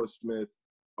in Portsmouth.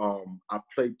 I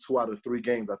played 2 out of 3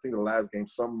 games. I think the last game,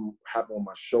 something happened on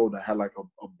my shoulder. I had like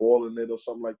a ball in it or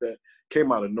something like that.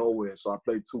 Came out of nowhere. So I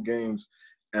played 2 games,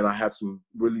 and I had some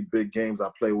really big games. I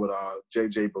played with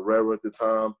J.J. Barrera at the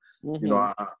time. Mm-hmm.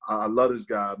 I love this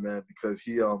guy, man, because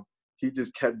he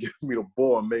just kept giving me the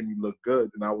ball and made me look good.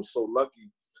 And I was so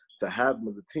lucky to have him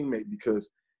as a teammate, because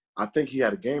I think he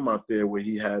had a game out there where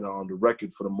he had the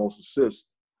record for the most assists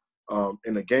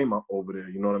in the game over there.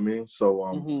 You know what I mean? So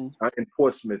in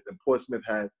Portsmouth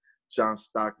had John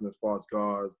Stockton as far as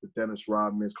guards, the Dennis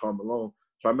Rodmans, Karl Malone.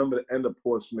 So I remember the end of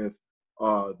Portsmouth,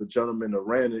 the gentleman that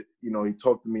ran it, you know, he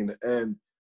talked to me in the end,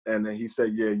 and then he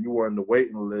said, yeah, you were in the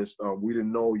waiting list. We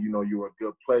didn't know, you know, you were a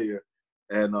good player.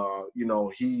 And, you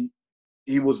know, he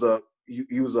was a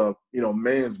you know,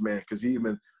 man's man, because he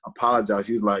even apologized.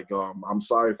 He's like, I'm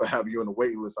sorry for having you on the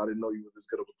waiting list. I didn't know you were this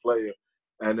good of a player.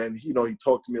 And then, you know, he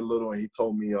talked to me a little, and he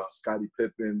told me Scottie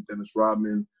Pippen, Dennis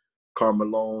Rodman, Karl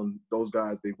Malone, those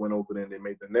guys, they went over there and they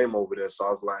made their name over there. So I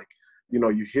was like, you know,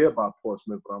 you hear about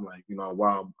Portsmouth, but I'm like, you know,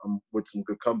 wow, I'm with some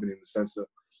good company in the sense of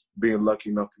being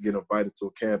lucky enough to get invited to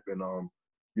a camp and,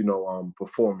 you know,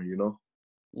 performing, you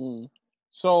know.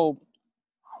 So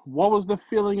what was the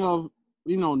feeling of,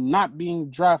 you know, not being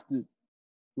drafted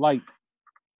like?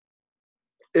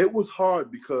 It was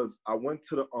hard because I went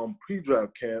to the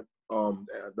pre-draft camp,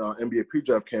 the NBA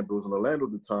pre-draft camp. It was in Orlando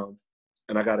at the time,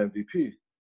 and I got MVP.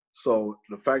 So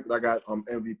the fact that I got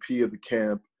MVP of the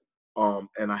camp,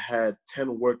 and I had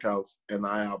 10 workouts, and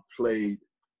I played,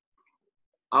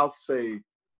 I'll say,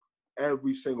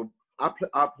 every single – I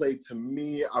played, to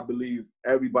me, I believe,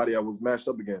 everybody I was matched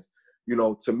up against. You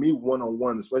know, to me,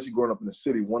 one-on-one, especially growing up in the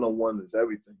city, one-on-one is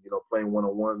everything, you know, playing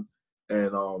one-on-one.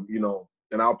 And, you know,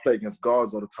 and I'll play against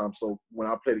guards all the time. So when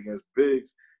I played against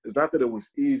bigs, it's not that it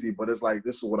was easy, but it's like,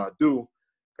 this is what I do.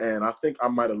 And I think I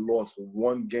might have lost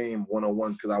one game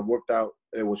one-on-one because I worked out.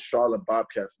 It was Charlotte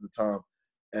Bobcats at the time.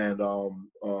 And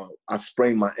I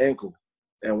sprained my ankle.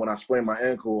 And when I sprained my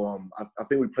ankle, I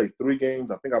think we played 3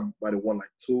 games. I think I might have won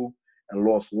like 2 and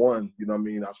lost 1. You know what I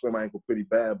mean? I sprained my ankle pretty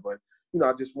bad. But, you know,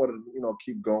 I just wanted to, you know,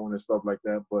 keep going and stuff like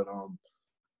that. But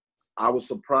I was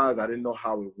surprised. I didn't know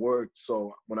how it worked.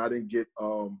 So when I didn't get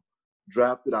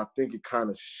drafted, I think it kind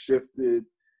of shifted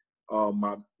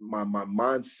my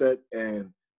mindset. And,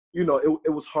 you know,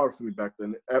 it was hard for me back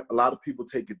then. A lot of people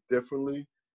take it differently,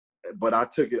 but I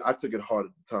took it hard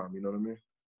at the time. You know what I mean?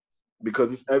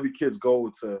 Because it's every kid's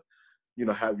goal to, you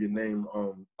know, have your name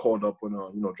called up on,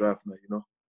 you know, draft night. You know.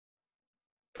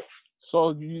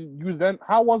 So you then,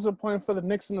 how was it playing for the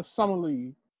Knicks in the summer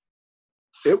league?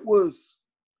 It was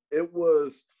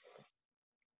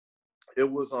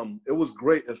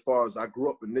great as far as I grew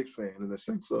up a Knicks fan in the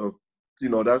sense of, you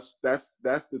know, that's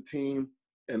the team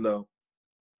and the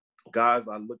guys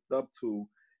I looked up to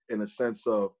in the sense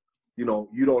of, you know,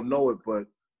 you don't know it, but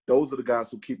those are the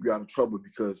guys who keep you out of trouble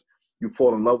because you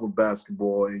fall in love with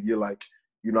basketball and you're like,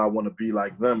 you know, I want to be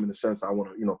like them in the sense I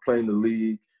want to, you know, play in the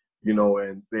league, you know,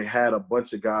 and they had a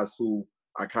bunch of guys who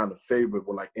I kind of favored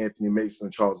with like Anthony Mason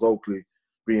and Charles Oakley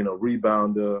being a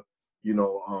rebounder,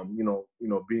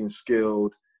 being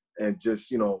skilled and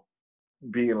just, you know,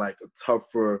 being like a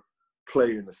tougher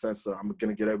player in the sense that I'm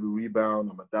going to get every rebound,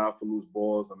 I'm going to dive for loose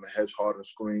balls, I'm going to hedge hard on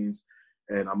screens,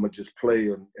 and I'm going to just play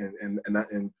and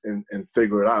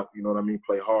figure it out, you know what I mean,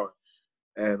 play hard.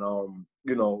 And,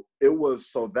 you know, it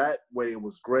was, so that way it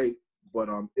was great, but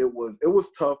it was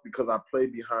tough because I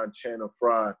played behind Channing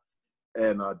Frye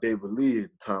and David Lee at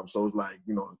the time. So it was like,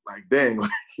 you know, like, dang, like,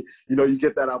 you know, you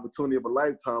get that opportunity of a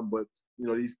lifetime, but, you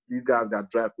know, these guys got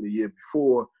drafted a year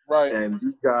before. Right. And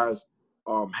these guys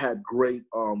had great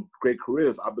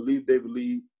careers. I believe David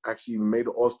Lee actually even made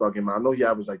the All-Star game. I know he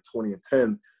averaged like 20 and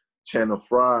 10. Channing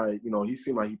Frye, you know, he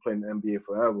seemed like he played in the NBA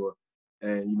forever.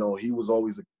 And, you know, he was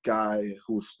always a guy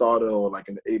who started or like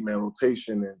an 8-man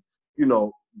rotation. And, you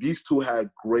know, these two had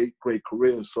great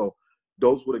careers. So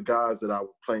those were the guys that I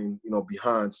was playing, you know,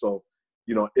 behind. So,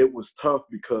 you know, it was tough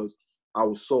because I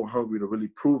was so hungry to really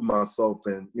prove myself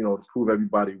and, you know, to prove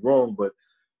everybody wrong. But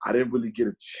I didn't really get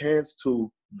a chance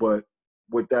to. But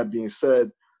with that being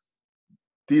said,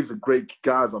 these are great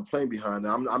guys I'm playing behind.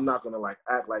 Now, I'm not going to, like,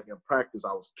 act like in practice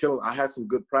I was killing. I had some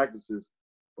good practices,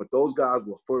 but those guys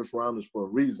were first rounders for a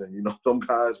reason. You know, them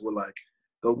guys were like,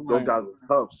 those guys were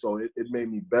tough. So it made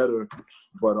me better.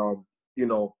 But, you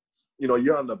know,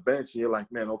 you're on the bench and you're like,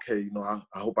 man, okay, you know,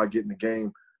 I hope I get in the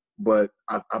game. But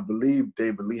I believe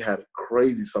David Lee had a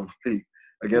crazy summer league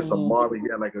against Amari. He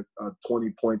had like a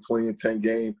 20-point, 20 and 10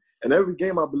 game. And every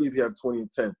game, I believe he had 20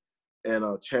 and 10.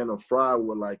 And Channing Frye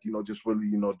were like, you know, just really,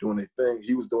 you know, doing their thing.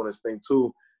 He was doing his thing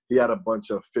too. He had a bunch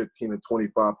of 15 and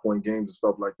 25-point games and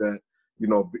stuff like that, you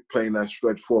know, playing that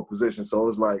stretch 4 position. So it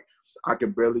was like I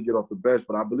could barely get off the bench.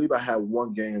 But I believe I had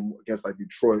one game against like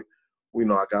Detroit. You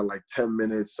know, I got like 10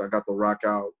 minutes. I got the rock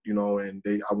out, you know, and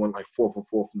I went like 4 for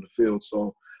 4 from the field.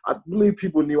 So I believe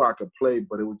people knew I could play,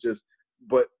 but it was just,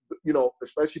 but, you know,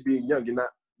 especially being young, you're not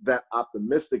that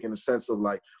optimistic in the sense of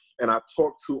like, and I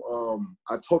talked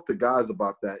to guys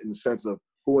about that in the sense of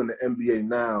who in the NBA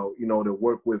now, you know, that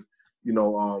work with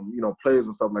players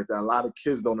and stuff like that. A lot of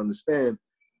kids don't understand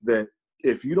that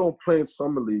if you don't play in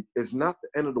summer league, it's not the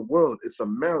end of the world. It's a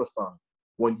marathon.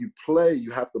 When you play,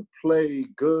 you have to play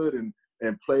good and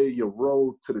play your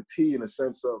role to the T in a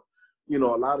sense of, a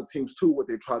lot of teams too, what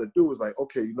they try to do is like,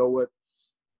 okay, you know what?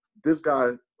 This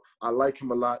guy, I like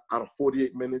him a lot. Out of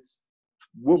 48 minutes,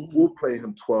 we'll play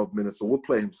him 12 minutes or we'll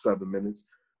play him 7 minutes.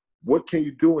 What can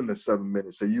you do in the 7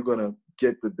 minutes? Are you going to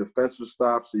get the defensive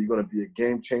stops? Are you going to be a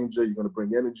game changer? You're going to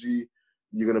bring energy?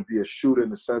 You're going to be a shooter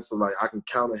in the sense of like, I can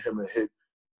counter him and hit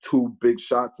 2 big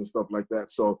shots and stuff like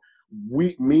that. So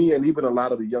me and even a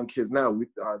lot of the young kids now,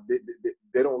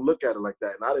 they don't look at it like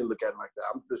that. And I didn't look at it like that.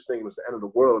 I'm just thinking it's the end of the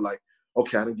world. Like,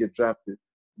 okay, I didn't get drafted.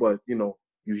 But,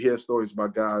 you hear stories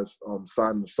about guys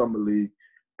signing the summer league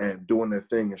and doing their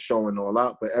thing and showing all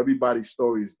out. But everybody's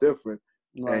story is different.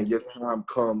 Right. And your time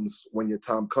comes when your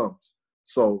time comes.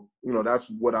 So, that's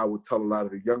what I would tell a lot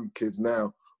of the young kids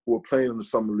now who are playing in the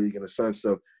summer league in the sense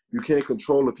of you can't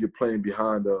control if you're playing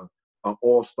behind an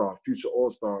all-star, future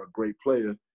all-star, a great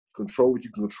player. Control what you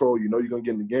can control. You're going to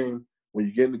get in the game. When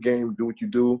you get in the game, do what you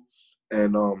do.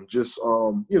 And just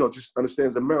understand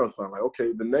it's a marathon. Like,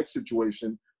 okay, the next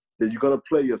situation that you're going to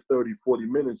play your 30, 40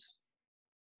 minutes,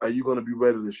 are you going to be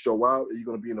ready to show out? Are you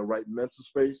going to be in the right mental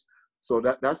space? So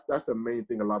that's the main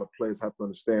thing a lot of players have to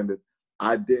understand that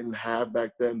I didn't have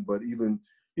back then, but even,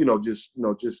 just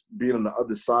being on the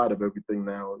other side of everything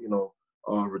now,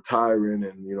 retiring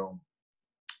and,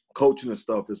 coaching and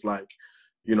stuff is like,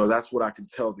 that's what I can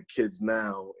tell the kids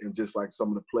now. And just like some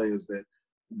of the players that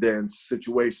they're in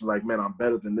situations like, man, I'm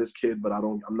better than this kid, but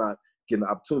I'm not getting the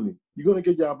opportunity. You're going to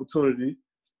get your opportunity,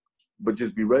 but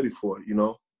just be ready for it,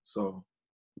 So,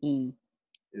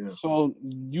 yeah. So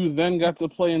you then got to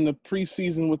play in the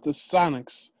preseason with the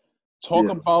Sonics. Talk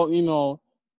about,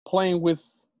 playing with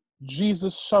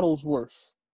Jesus Shuttlesworth.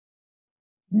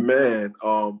 Man,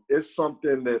 it's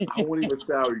something that I won't even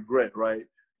say I regret, right?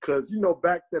 Because,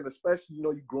 back then, especially,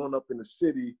 you growing up in the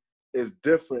city is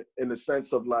different in the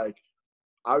sense of, like,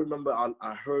 I remember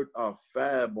I heard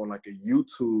Fab on, like, a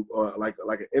YouTube or, like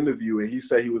an interview, and he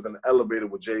said he was in the elevator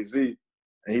with Jay-Z,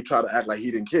 and he tried to act like he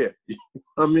didn't care. You know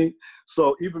what I mean?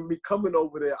 So even me coming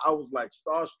over there, I was, like,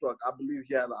 starstruck. I believe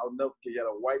I'll never forget, he had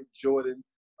a white Jordan,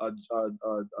 a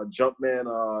Jumpman,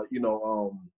 I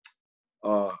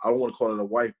don't want to call it a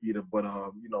wife beater, but,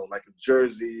 like a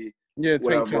jersey. Yeah,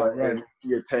 tank top, right.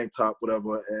 And, tank top,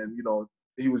 whatever. And,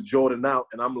 he was Jordan out,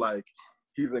 and I'm like,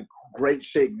 he's in great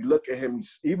shape. You look at him,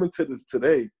 even to this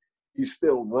today, he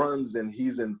still runs, and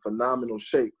he's in phenomenal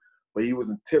shape. But he was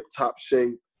in tip-top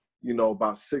shape,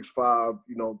 about 6'5",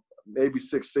 maybe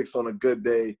 6'6" on a good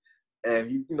day. And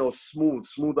he's,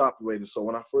 smooth operator. So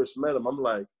when I first met him, I'm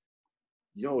like,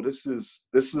 yo, this is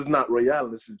not Ray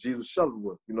Allen. This is Jesus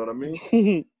Shuttlesworth. You know what I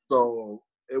mean? So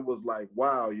it was like,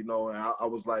 wow, and I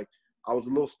was like, I was a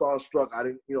little starstruck. I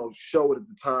didn't, show it at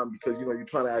the time because, you're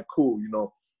trying to act cool,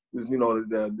 because,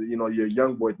 you're a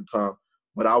young boy at the time.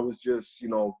 But I was just,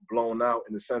 blown out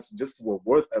in the sense of just what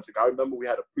worth ethic. I remember we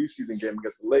had a preseason game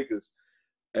against the Lakers,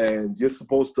 and you're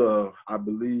supposed to, I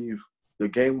believe, the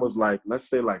game was like, let's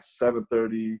say like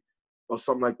 7:30 or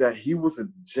something like that. He was in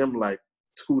the gym like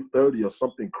 2:30 or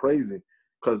something crazy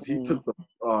because he took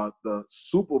the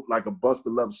super, like a bust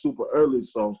 11 super early.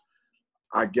 So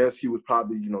I guess he was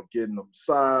probably, getting a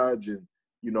massage and,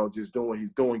 just doing what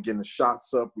he's doing, getting the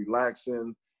shots up,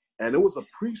 relaxing. And it was a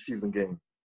preseason game.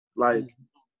 Like,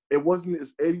 it wasn't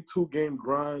this 82-game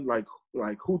grind. Like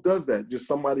who does that? Just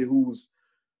somebody who's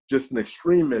just an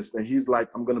extremist. And he's like,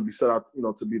 I'm going to be set out,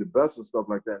 to be the best and stuff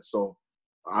like that. So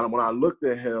when I looked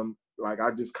at him, like,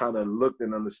 I just kind of looked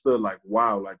and understood, like,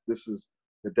 wow, like, this is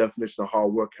the definition of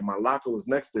hard work. And my locker was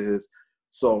next to his.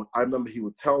 So I remember he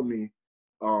would tell me,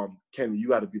 Kenny, you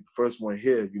got to be the first one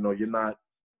here. You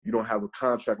don't have a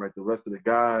contract like the rest of the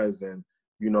guys, and,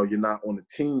 you're not on the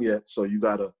team yet. So you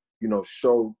got to,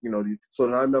 show, so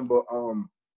then I remember,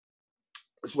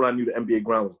 that's when I knew the NBA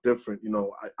ground was different.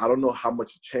 I don't know how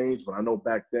much it changed, but I know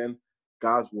back then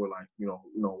guys were like,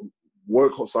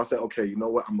 work. So I said, okay, you know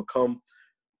what? I'm going to come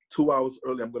 2 hours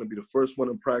early. I'm going to be the first one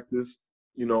in practice.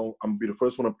 I'm going to be the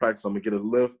first one in practice. I'm going to get a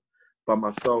lift by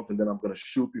myself, and then I'm going to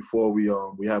shoot before we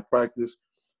have practice.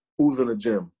 Who's in the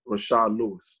gym? Rashad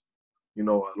Lewis. A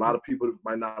lot of people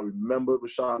might not remember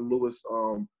Rashad Lewis,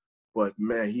 but,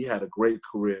 man, he had a great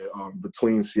career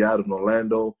between Seattle and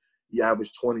Orlando. He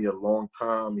averaged 20 a long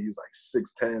time. He was like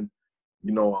 6'10",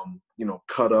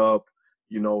 cut up,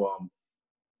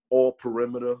 all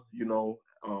perimeter,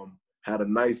 had a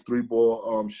nice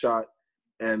 3-ball shot.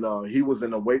 And he was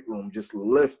in the weight room just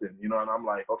lifting, and I'm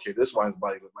like, okay, this is why his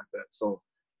body looked like that. So,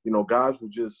 guys were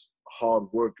just hard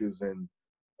workers, and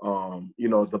you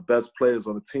know, the best players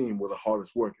on the team were the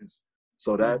hardest workers.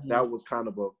 So that was kind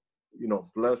of a, you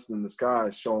know, blessing in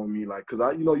disguise, showing me like, because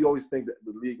you know, you always think that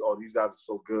the league, oh, these guys are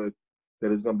so good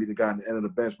that it's gonna be the guy at the end of the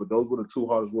bench, but those were the two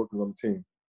hardest workers on the team.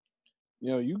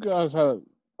 You know, you guys had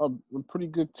a pretty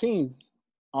good team.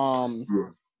 Yeah.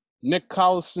 Nick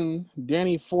Collison,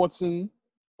 Danny Fortson,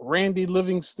 Randy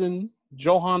Livingston,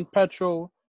 Johan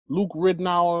Petro, Luke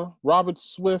Ridnour, Robert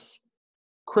Swift,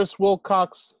 Chris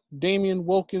Wilcox, Damian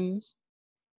Wilkins.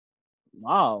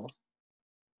 Wow.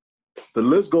 The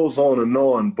list goes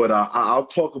on, but I'll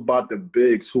talk about the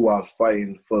bigs who I was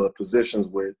fighting for the positions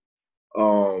with.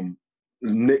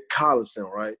 Nick Collison,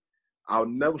 right? I'll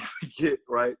never forget,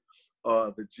 right?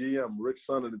 The GM, Rick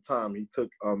Sun at the time, he took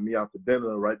me out to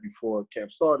dinner right before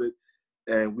camp started,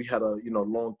 and we had a, you know,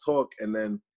 long talk, and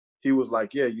then he was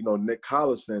like, yeah, you know, Nick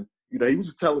Collison, you know, he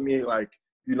was telling me like,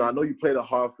 you know, I know you played at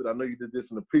Hartford, I know you did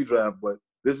this in the pre-draft, but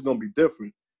this is going to be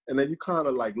different. And then you kind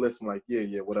of like listen, like,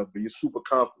 yeah, whatever. But you're super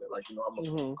confident, like, you know, I'm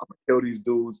gonna kill these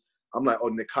dudes. I'm like, oh,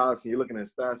 Nick Collison, you're looking at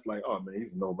stats like, oh man,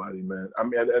 he's nobody, man. I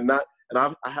mean,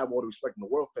 I have all the respect in the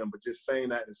world for him, but just saying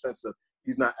that in the sense of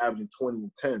he's not averaging 20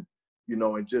 and 10, you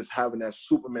know, and just having that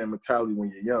Superman mentality when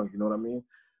you're young, you know what I mean?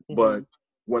 But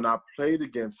when I played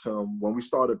against him, when we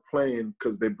started playing,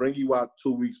 because they bring you out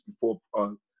 2 weeks before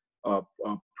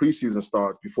preseason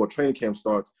starts, before training camp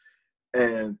starts,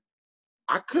 and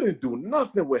I couldn't do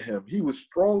nothing with him. He was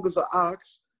strong as an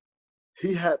ox.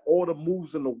 He had all the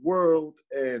moves in the world,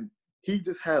 and he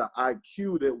just had an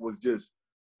IQ that was just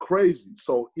crazy.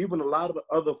 So even a lot of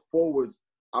the other forwards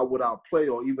I would outplay,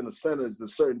 or even the centers,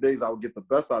 there's certain days I would get the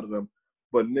best out of them.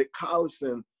 But Nick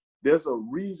Collison, there's a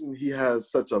reason he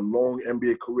has such a long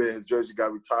NBA career. His jersey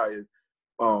got retired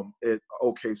at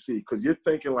OKC, because you're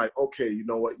thinking like, okay, you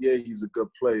know what? Yeah, he's a good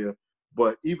player.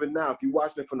 But even now, if you're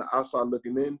watching it from the outside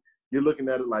looking in, you're looking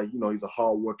at it like, you know, he's a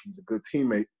hard worker, he's a good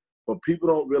teammate. But people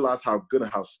don't realize how good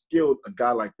and how skilled a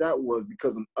guy like that was,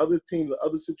 because in other teams,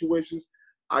 other situations,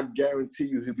 I guarantee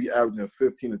you he'll be averaging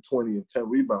 15 to 20 and 10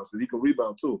 rebounds, because he can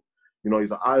rebound too. You know,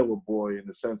 he's an Iowa boy in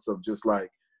the sense of just like,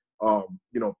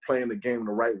 you know, playing the game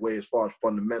the right way as far as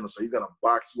fundamentals. So he's going to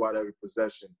box you out every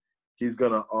possession. He's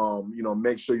going to, you know,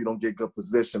 make sure you don't get good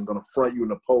position, going to front you in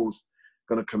the post,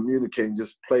 going to communicate and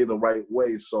just play the right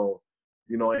way. So,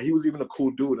 you know, and he was even a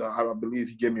cool dude. I believe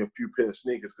he gave me a few pair of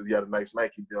sneakers because he had a nice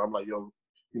Nike deal. I'm like, yo,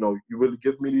 you know, you really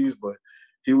give me these? But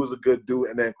he was a good dude.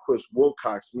 And then Chris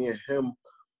Wilcox, me and him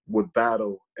would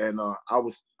battle. And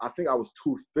I think I was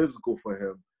too physical for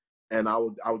him. And I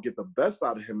would get the best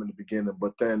out of him in the beginning.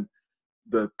 But then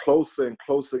the closer and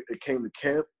closer it came to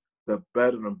camp, the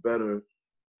better and better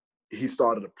he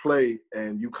started to play.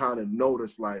 And you kind of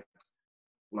notice like,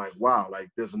 wow, like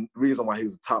there's a reason why he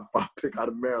was a top 5 pick out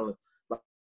of Maryland.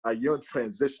 Like you're in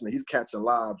transition, he's catching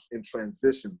lobs in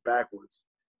transition backwards.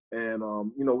 And,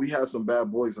 you know, we had some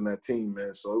bad boys on that team,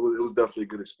 man. So it was definitely a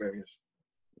good experience.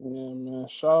 Yeah, man.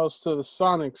 Shout outs to the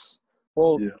Sonics.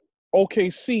 Well, yeah.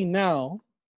 OKC now.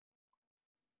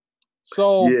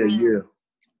 So yeah.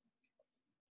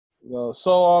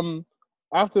 So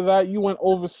after that you went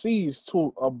overseas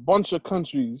to a bunch of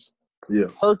countries. Yeah.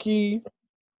 Turkey,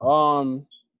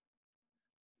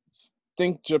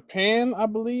 think Japan, I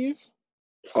believe.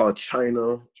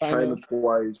 China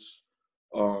twice,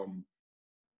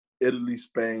 Italy,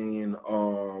 Spain,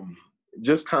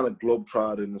 just kind of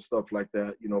globetrotting and stuff like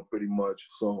that, you know, pretty much.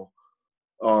 So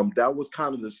that was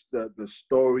kind of the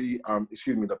story,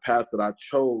 the path that I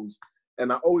chose.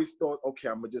 And I always thought, okay,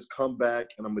 I'm going to just come back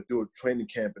and I'm going to do a training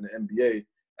camp in the NBA.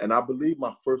 And I believe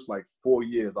my first, 4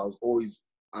 years, I always,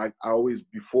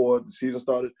 before the season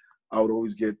started, I would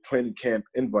always get training camp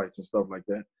invites and stuff like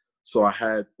that. So I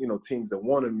had, you know, teams that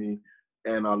wanted me,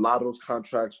 and a lot of those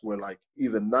contracts were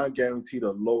either not guaranteed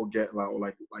or lower,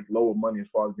 lower money as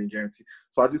far as being guaranteed.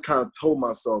 So I just kind of told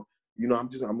myself, you know, I'm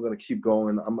going to keep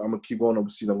going. I'm going to keep going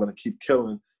overseas. I'm going to keep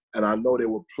killing. And I know there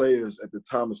were players at the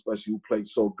time, especially who played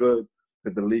so good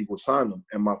that the league would sign them.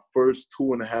 And my first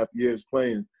 2.5 years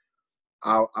playing,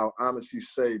 I'll honestly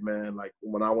say, man,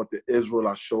 when I went to Israel,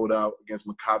 I showed out against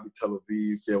Maccabi Tel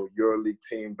Aviv. They were EuroLeague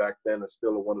team back then and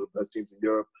still one of the best teams in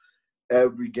Europe.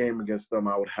 Every game against them,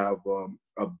 I would have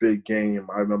a big game.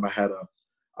 I remember I had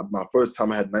my first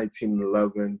time I had 19 and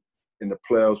 11. In the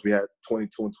playoffs, we had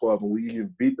 22 and 12, and we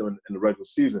even beat them in the regular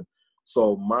season.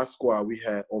 So my squad, we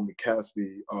had Omi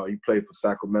Caspi. He played for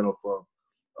Sacramento for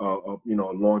a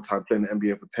long time, playing in the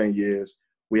NBA for 10 years.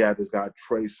 We had this guy,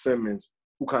 Trey Simmons,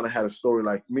 who kind of had a story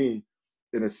like me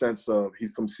in the sense of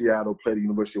he's from Seattle, played at the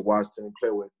University of Washington,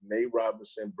 played with Nate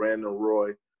Robinson, Brandon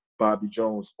Roy, Bobby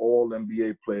Jones, all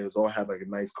NBA players, all had a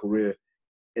nice career.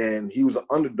 And he was an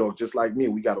underdog just like me.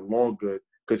 We got along good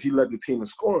because he led the team in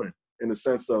scoring in the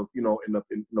sense of,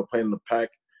 playing in the Pac,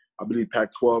 I believe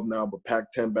Pac-12 now, but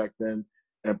Pac-10 back then,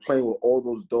 and playing with all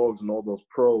those dogs and all those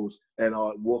pros, and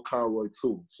Will Conroy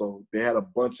too. So they had a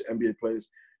bunch of NBA players,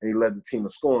 and he led the team in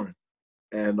scoring.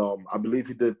 And I believe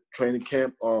he did training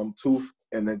camp too,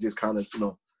 and then just kind of,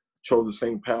 chose the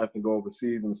same path and go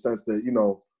overseas in the sense that,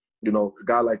 a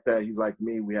guy like that, he's like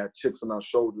me. We had chips on our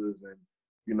shoulders, and,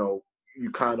 you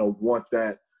kind of want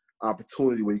that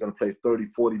opportunity where you're going to play 30,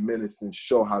 40 minutes and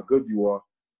show how good you are,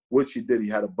 which he did. He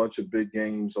had a bunch of big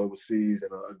games overseas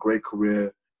and a great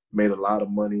career, made a lot of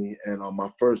money. And on my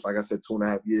first, like I said,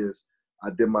 2.5 years,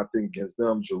 I did my thing against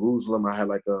them. Jerusalem, I had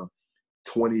like a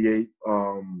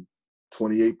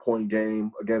 28-point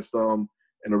game against them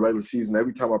in the regular season.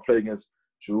 Every time I played against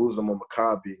Jerusalem or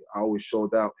Maccabi, I always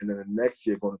showed out. And then the next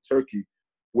year going to Turkey,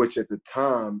 which at the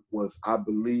time was, I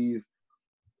believe,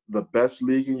 the best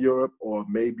league in Europe, or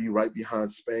maybe right behind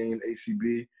Spain,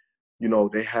 ACB.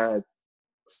 They had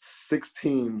 6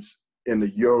 teams in the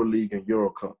Euro League and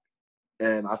Euro Cup.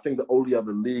 And I think the only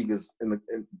other league is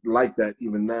like that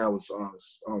even now is,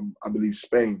 I believe,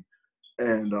 Spain.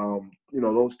 And,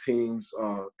 those teams,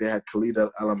 they had Khalid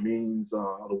El-Amins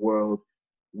of the world,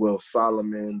 Will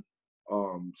Solomon,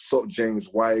 James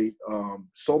White,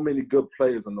 so many good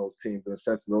players on those teams in the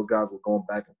sense that those guys were going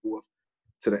back and forth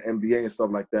to the NBA and stuff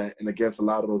like that. And against a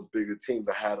lot of those bigger teams,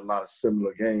 I had a lot of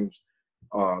similar games.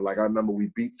 Like I remember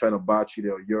we beat Fenerbahce,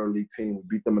 they're a EuroLeague team. We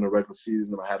beat them in the regular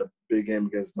season. I had a big game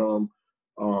against them.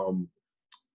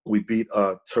 We beat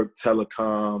Turk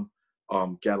Telecom,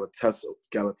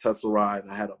 Galatasaray,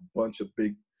 and I had a bunch of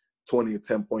big 20 and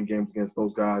 10-point games against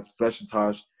those guys.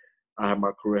 Besiktas, I had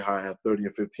my career high. I had 30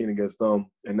 and 15 against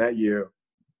them. And that year,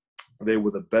 they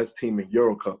were the best team in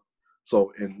Euro Cup.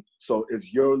 So it's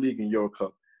EuroLeague and Euro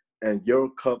Cup. And Euro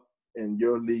Cup and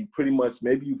EuroLeague, pretty much,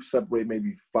 maybe you separate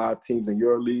maybe 5 teams in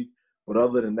EuroLeague, but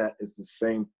other than that, it's the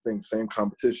same thing, same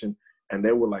competition. And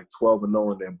they were like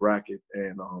 12-0 in their bracket.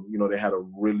 And, they had a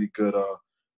really good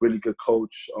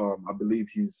coach. I believe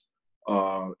he's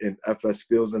in FS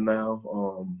Pilsen now,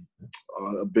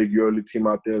 a big EuroLeague team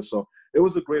out there. So it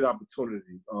was a great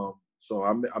opportunity. So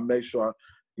I made sure,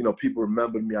 people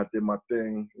remembered me. I did my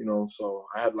thing, so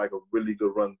I had like a really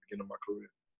good run at the beginning of my career.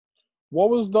 What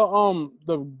was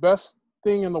the best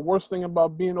thing and the worst thing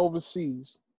about being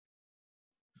overseas?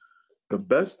 The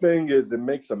best thing is it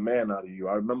makes a man out of you.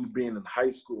 I remember being in high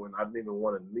school and I didn't even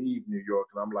want to leave New York.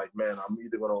 And I'm like, man, I'm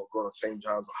either going to go to St.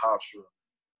 John's or Hofstra.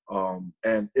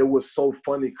 And it was so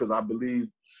funny because I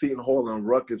believe Seton Hall and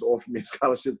Rutgers offered me a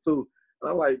scholarship too.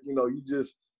 And I'm like, you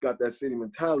just got that city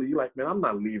mentality. You're like, man, I'm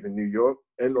not leaving New York.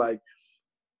 And like,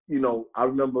 I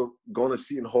remember going to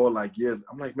Seton Hall like years.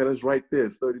 I'm like, man, it's right there.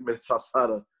 It's 30 minutes outside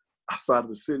of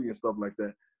the city and stuff like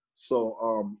that.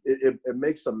 So it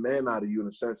makes a man out of you in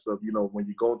the sense of, when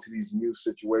you go into these new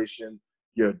situations,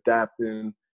 you're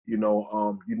adapting, you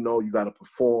got to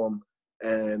perform,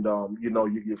 and,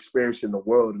 you're experiencing the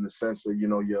world in the sense of,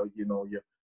 you're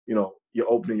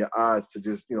opening your eyes to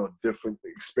just, different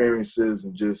experiences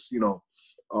and just,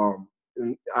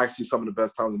 and actually some of the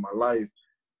best times of my life.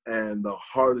 And the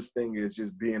hardest thing is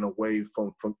just being away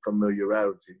from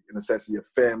familiarity in the sense of your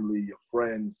family, your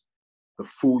friends, the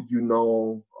food,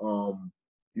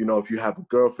 if you have a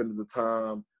girlfriend at the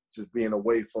time, just being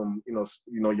away from,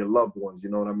 your loved ones, you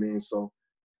know what I mean? So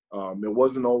it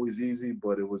wasn't always easy,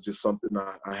 but it was just something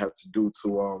I had to do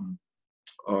to,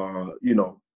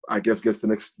 I guess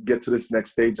get to this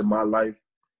next stage of my life,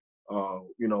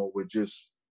 with just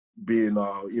being,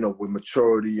 with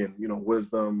maturity and,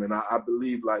 wisdom. And I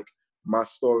believe like my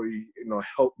story,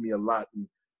 helped me a lot, and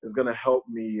it's going to help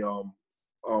me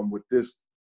with this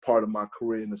part of my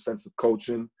career in the sense of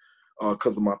coaching,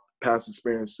 because of my past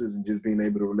experiences and just being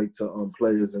able to relate to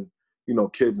players and,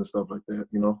 kids and stuff like that,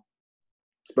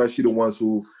 especially the ones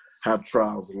who have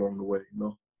trials along the way,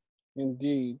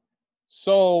 Indeed.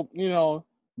 So,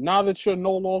 now that you're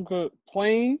no longer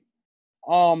playing,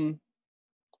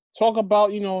 talk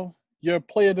about, your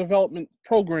player development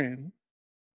program.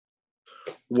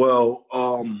 Well,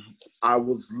 I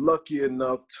was lucky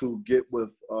enough to get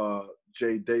with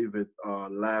Jay David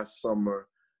last summer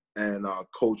and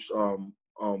coach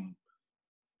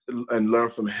and learn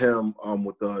from him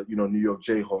with the New York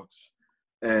Jayhawks.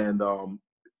 And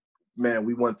man,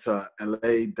 we went to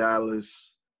LA,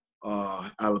 Dallas,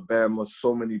 Alabama,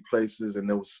 so many places, and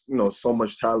there was so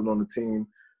much talent on the team.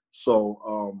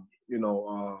 So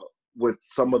with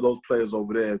some of those players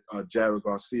over there, Jared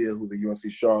Garcia, who's at UNC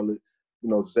Charlotte,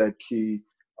 Zed Key,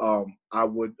 I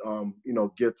would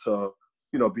get to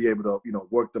be able to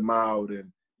work them out,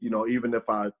 and even if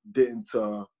I didn't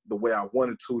the way I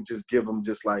wanted to, just give them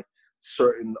just like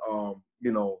certain,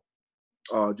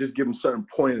 just give them certain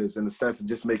pointers in the sense of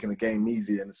just making the game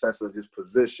easier, in the sense of just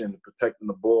position, protecting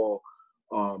the ball,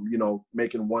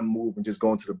 making one move and just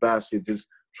going to the basket, just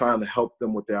trying to help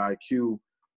them with their IQ.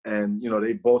 And,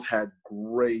 they both had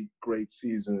great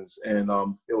seasons. And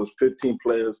it was 15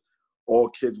 players. All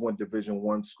kids went Division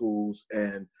I schools.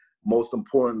 And most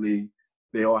importantly,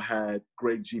 they all had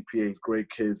great GPAs, great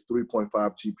kids, 3.5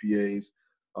 GPAs.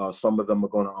 Some of them are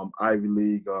going to Ivy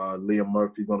League. Liam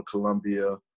Murphy's going to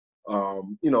Columbia.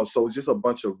 So it's just a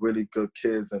bunch of really good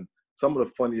kids. And some of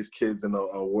the funniest kids in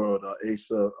the world,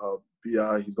 Asa,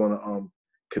 B.I., he's going to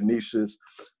Canisius.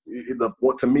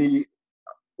 To me,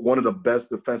 one of the best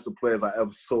defensive players I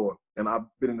ever saw. And I've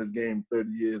been in this game 30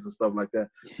 years and stuff like that.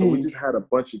 So we just had a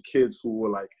bunch of kids who were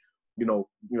like,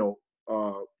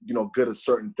 good at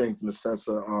certain things in the sense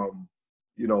of,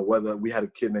 whether we had a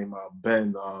kid named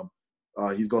Ben,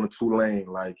 he's going to Tulane.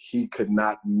 Like, he could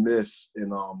not miss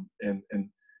in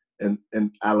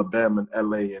Alabama and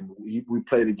LA. And we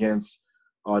played against,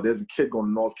 there's a kid going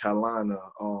to North Carolina,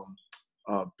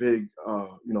 big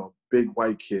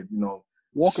white kid,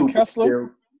 Walker Kessler? Skilled.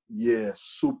 Yeah,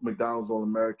 super McDonald's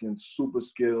All-American, super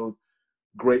skilled,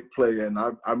 great player. And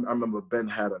I remember Ben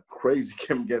had a crazy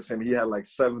game against him. He had like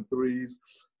 7 threes,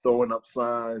 throwing up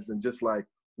signs, and just like,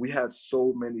 we had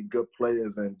so many good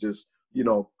players. And just,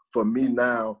 for me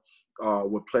now,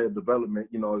 with player development,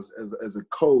 as a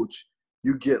coach,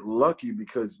 you get lucky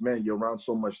because, man, you're around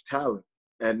so much talent.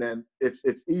 And then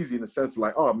it's easy in the sense of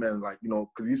like, oh man, like,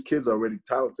 because these kids are already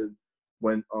talented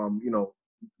when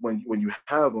when you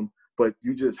have them, but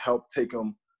you just help take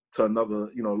them to another,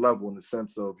 level in the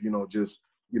sense of,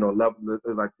 level,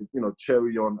 there's like,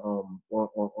 cherry on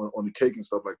the cake and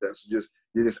stuff like that. So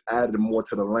you just added more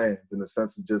to the land in the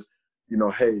sense of just,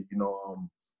 hey,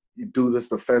 you do this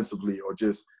defensively, or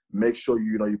just make sure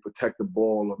you protect the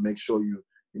ball, or make sure you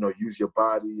use your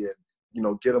body,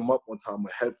 and get them up one time,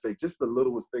 a head fake, just the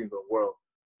littlest things in the world.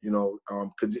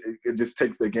 It just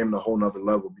takes their game to a whole nother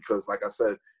level, because like I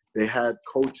said, they had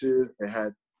coaches, they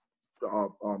had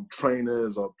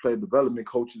trainers or player development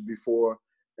coaches before.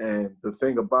 And the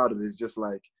thing about it is just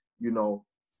like,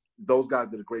 those guys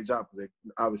did a great job because they're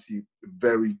obviously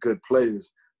very good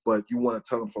players, but you want to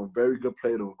tell them from a very good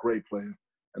player to a great player.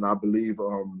 And I believe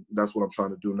that's what I'm trying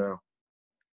to do now.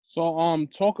 So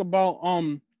talk about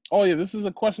this is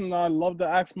a question that I love to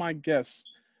ask my guests.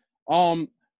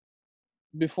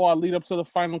 Before I lead up to the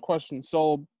final question.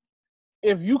 So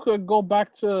if you could go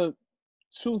back to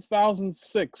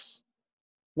 2006,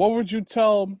 what would you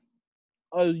tell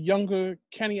a younger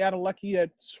Kenny Adeleke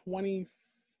at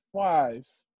 25?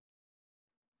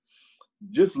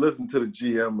 Just listen to the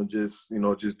GM and just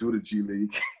do the G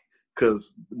League,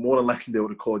 because more than likely they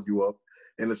would have called you up.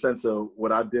 In the sense of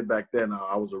what I did back then,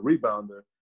 I was a rebounder,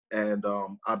 and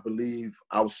I believe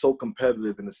I was so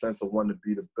competitive in the sense of wanting to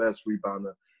be the best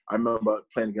rebounder. I remember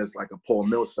playing against like a Paul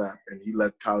Millsap, and he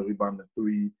led college rebounding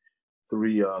 3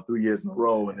 years in a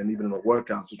row, and then even in the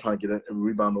workouts, to try and get a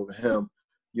rebound over him.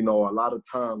 A lot of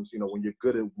times, when you're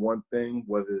good at one thing,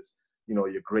 whether it's, you're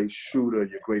a great shooter,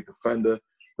 you're a great defender,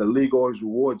 the league always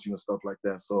rewards you and stuff like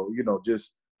that. So,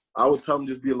 I would tell them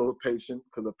just be a little patient,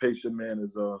 because a patient man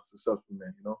is a successful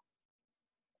man,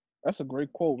 That's a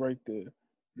great quote right there.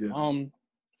 Yeah.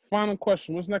 Final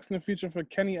question. What's next in the future for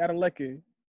Kenny Adeleke?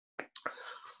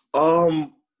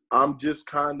 I'm just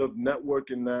kind of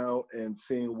networking now and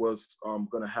seeing what's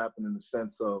going to happen in the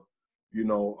sense of,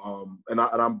 and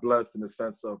I'm blessed in the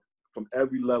sense of, from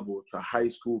every level, to high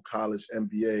school, college,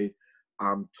 NBA,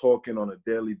 I'm talking on a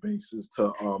daily basis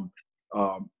to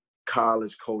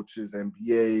college coaches,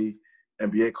 NBA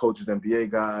coaches, NBA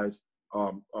guys,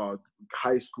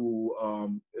 high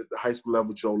school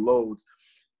level, Joe Loads.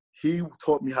 He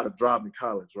taught me how to drive in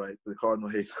college, right? The Cardinal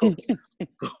Hayes coach.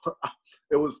 So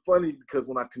it was funny because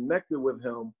when I connected with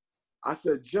him, I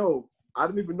said, Joe, I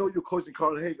didn't even know you were coaching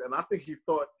Cardinal Hayes. And I think he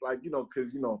thought, like,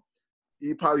 because,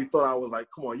 he probably thought I was like,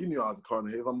 come on, you knew I was a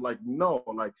Cardinal Hayes. I'm like, no,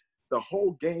 like, the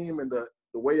whole game and the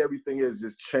way everything is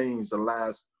just changed the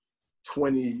last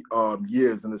 20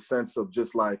 years, in the sense of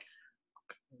just like,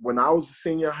 when I was a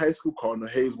senior in high school, Cardinal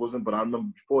Hayes wasn't, but I remember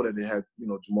before that they had,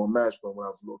 Jamal Mashburn when I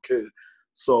was a little kid.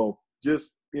 So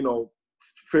just,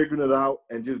 figuring it out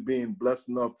and just being blessed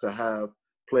enough to have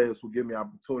players who give me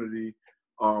opportunity.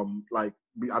 Like,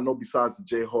 I know besides the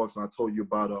Jayhawks, and I told you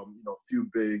about, a few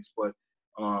bigs, but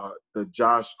the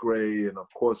Josh Gray, and of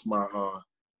course my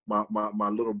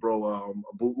little bro,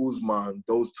 Abu Usman,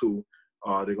 those two,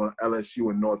 they're going to LSU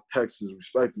and North Texas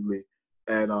respectively.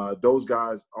 And those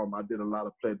guys, I did a lot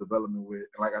of player development with.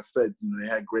 And like I said, they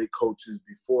had great coaches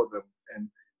before them, and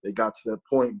they got to that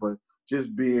point. But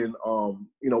just being,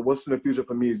 what's in the future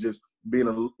for me is just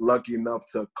being lucky enough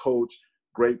to coach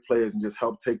great players and just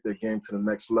help take their game to the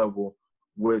next level,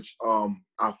 which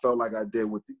I felt like I did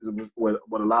with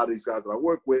a lot of these guys that I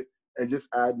work with, and just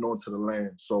adding on to the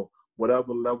land. So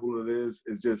whatever level it is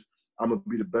just I'm going to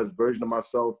be the best version of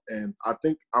myself. And I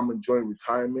think I'm enjoying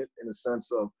retirement in the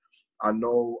sense of I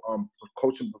know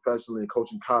coaching professionally and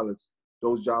coaching college,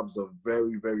 those jobs are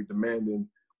very, very demanding.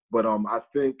 But I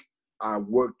think I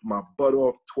worked my butt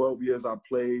off. 12 years I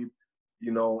played,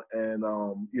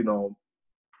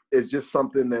 it's just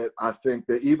something that I think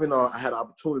that even I had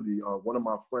opportunity. One of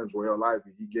my friends, Royal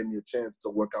Ivy, he gave me a chance to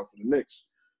work out for the Knicks.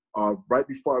 Right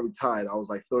before I retired, I was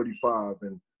like 35,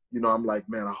 and I'm like,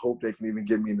 man, I hope they can even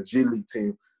get me in the G League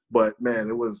team. But man,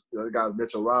 it was the guys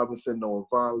Mitchell Robinson, Noah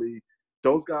Vonleh.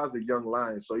 Those guys are young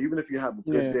lions. So even if you have a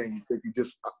good day and you think you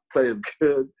just play as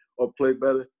good or play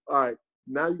better, all right,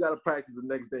 now you got to practice the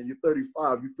next day. You're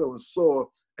 35, you're feeling sore,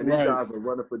 and these guys are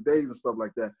running for days and stuff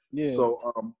like that. Yeah.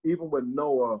 So even with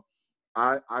Noah,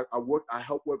 I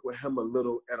help work with him a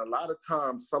little, and a lot of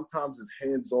times, sometimes it's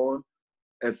hands-on,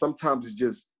 and sometimes it's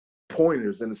just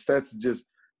pointers in the sense of just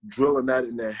drilling that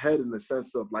in their head in the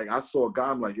sense of, like, I saw a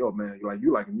guy, I'm like, yo, man,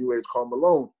 you like a new age Karl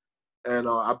Malone. And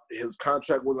his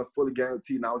contract wasn't fully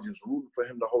guaranteed, and I was just rooting for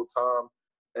him the whole time.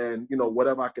 And,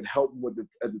 whatever I could help him with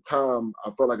at the time,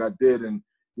 I felt like I did. And,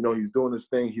 he's doing this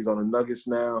thing. He's on the Nuggets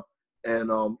now.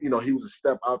 And, he was a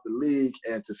step out the league.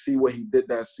 And to see what he did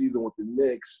that season with the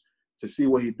Knicks, to see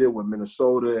what he did with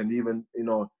Minnesota, and even,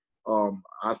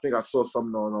 I think I saw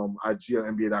something on IG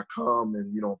or NBA.com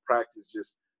and, practice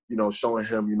just, showing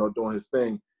him, doing his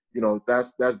thing.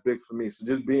 That's big for me. So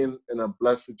just being in a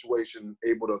blessed situation,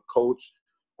 able to coach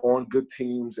on good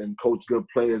teams and coach good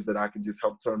players that I can just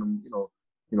help turn them,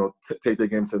 take their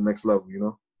game to the next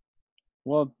level,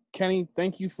 Well, Kenny,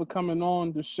 thank you for coming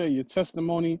on to share your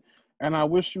testimony, and I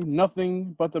wish you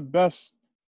nothing but the best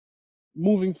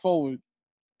moving forward.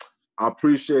 I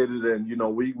appreciate it,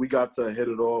 and we got to hit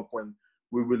it off when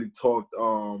we really talked.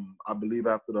 I believe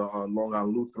after the Long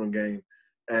Island Lutheran game,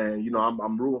 and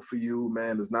I'm rooting for you,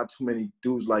 man. There's not too many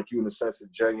dudes like you in the sense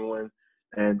of genuine,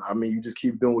 and I mean, you just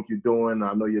keep doing what you're doing.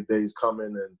 I know your day's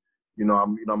coming, and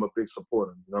I'm a big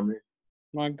supporter. You know what I mean?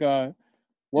 My God.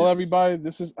 Well, yes. Everybody,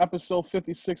 this is episode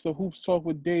 56 of Hoops Talk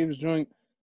with Dave's Joint.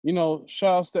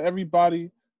 Shout outs to everybody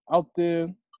out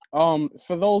there.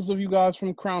 For those of you guys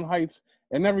from Crown Heights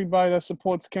and everybody that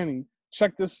supports Kenny,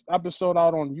 check this episode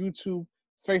out on YouTube,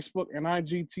 Facebook, and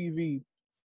IGTV.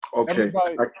 Okay.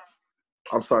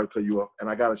 I'm sorry to cut you off. And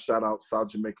I got to shout out South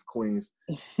Jamaica, Queens.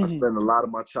 I spent a lot of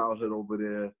my childhood over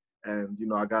there. And,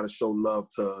 I got to show love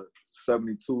to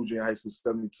 72, junior high school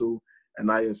 72, and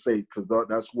ISA, because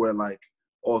that's where,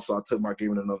 also I took my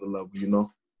game to another level,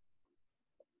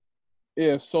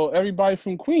 Yeah, so everybody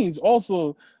from Queens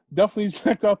also definitely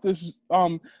check out this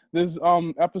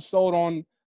episode on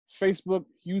Facebook,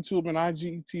 YouTube, and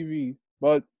IGTV.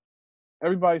 But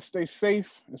everybody stay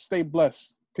safe and stay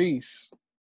blessed. Peace.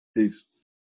 Peace.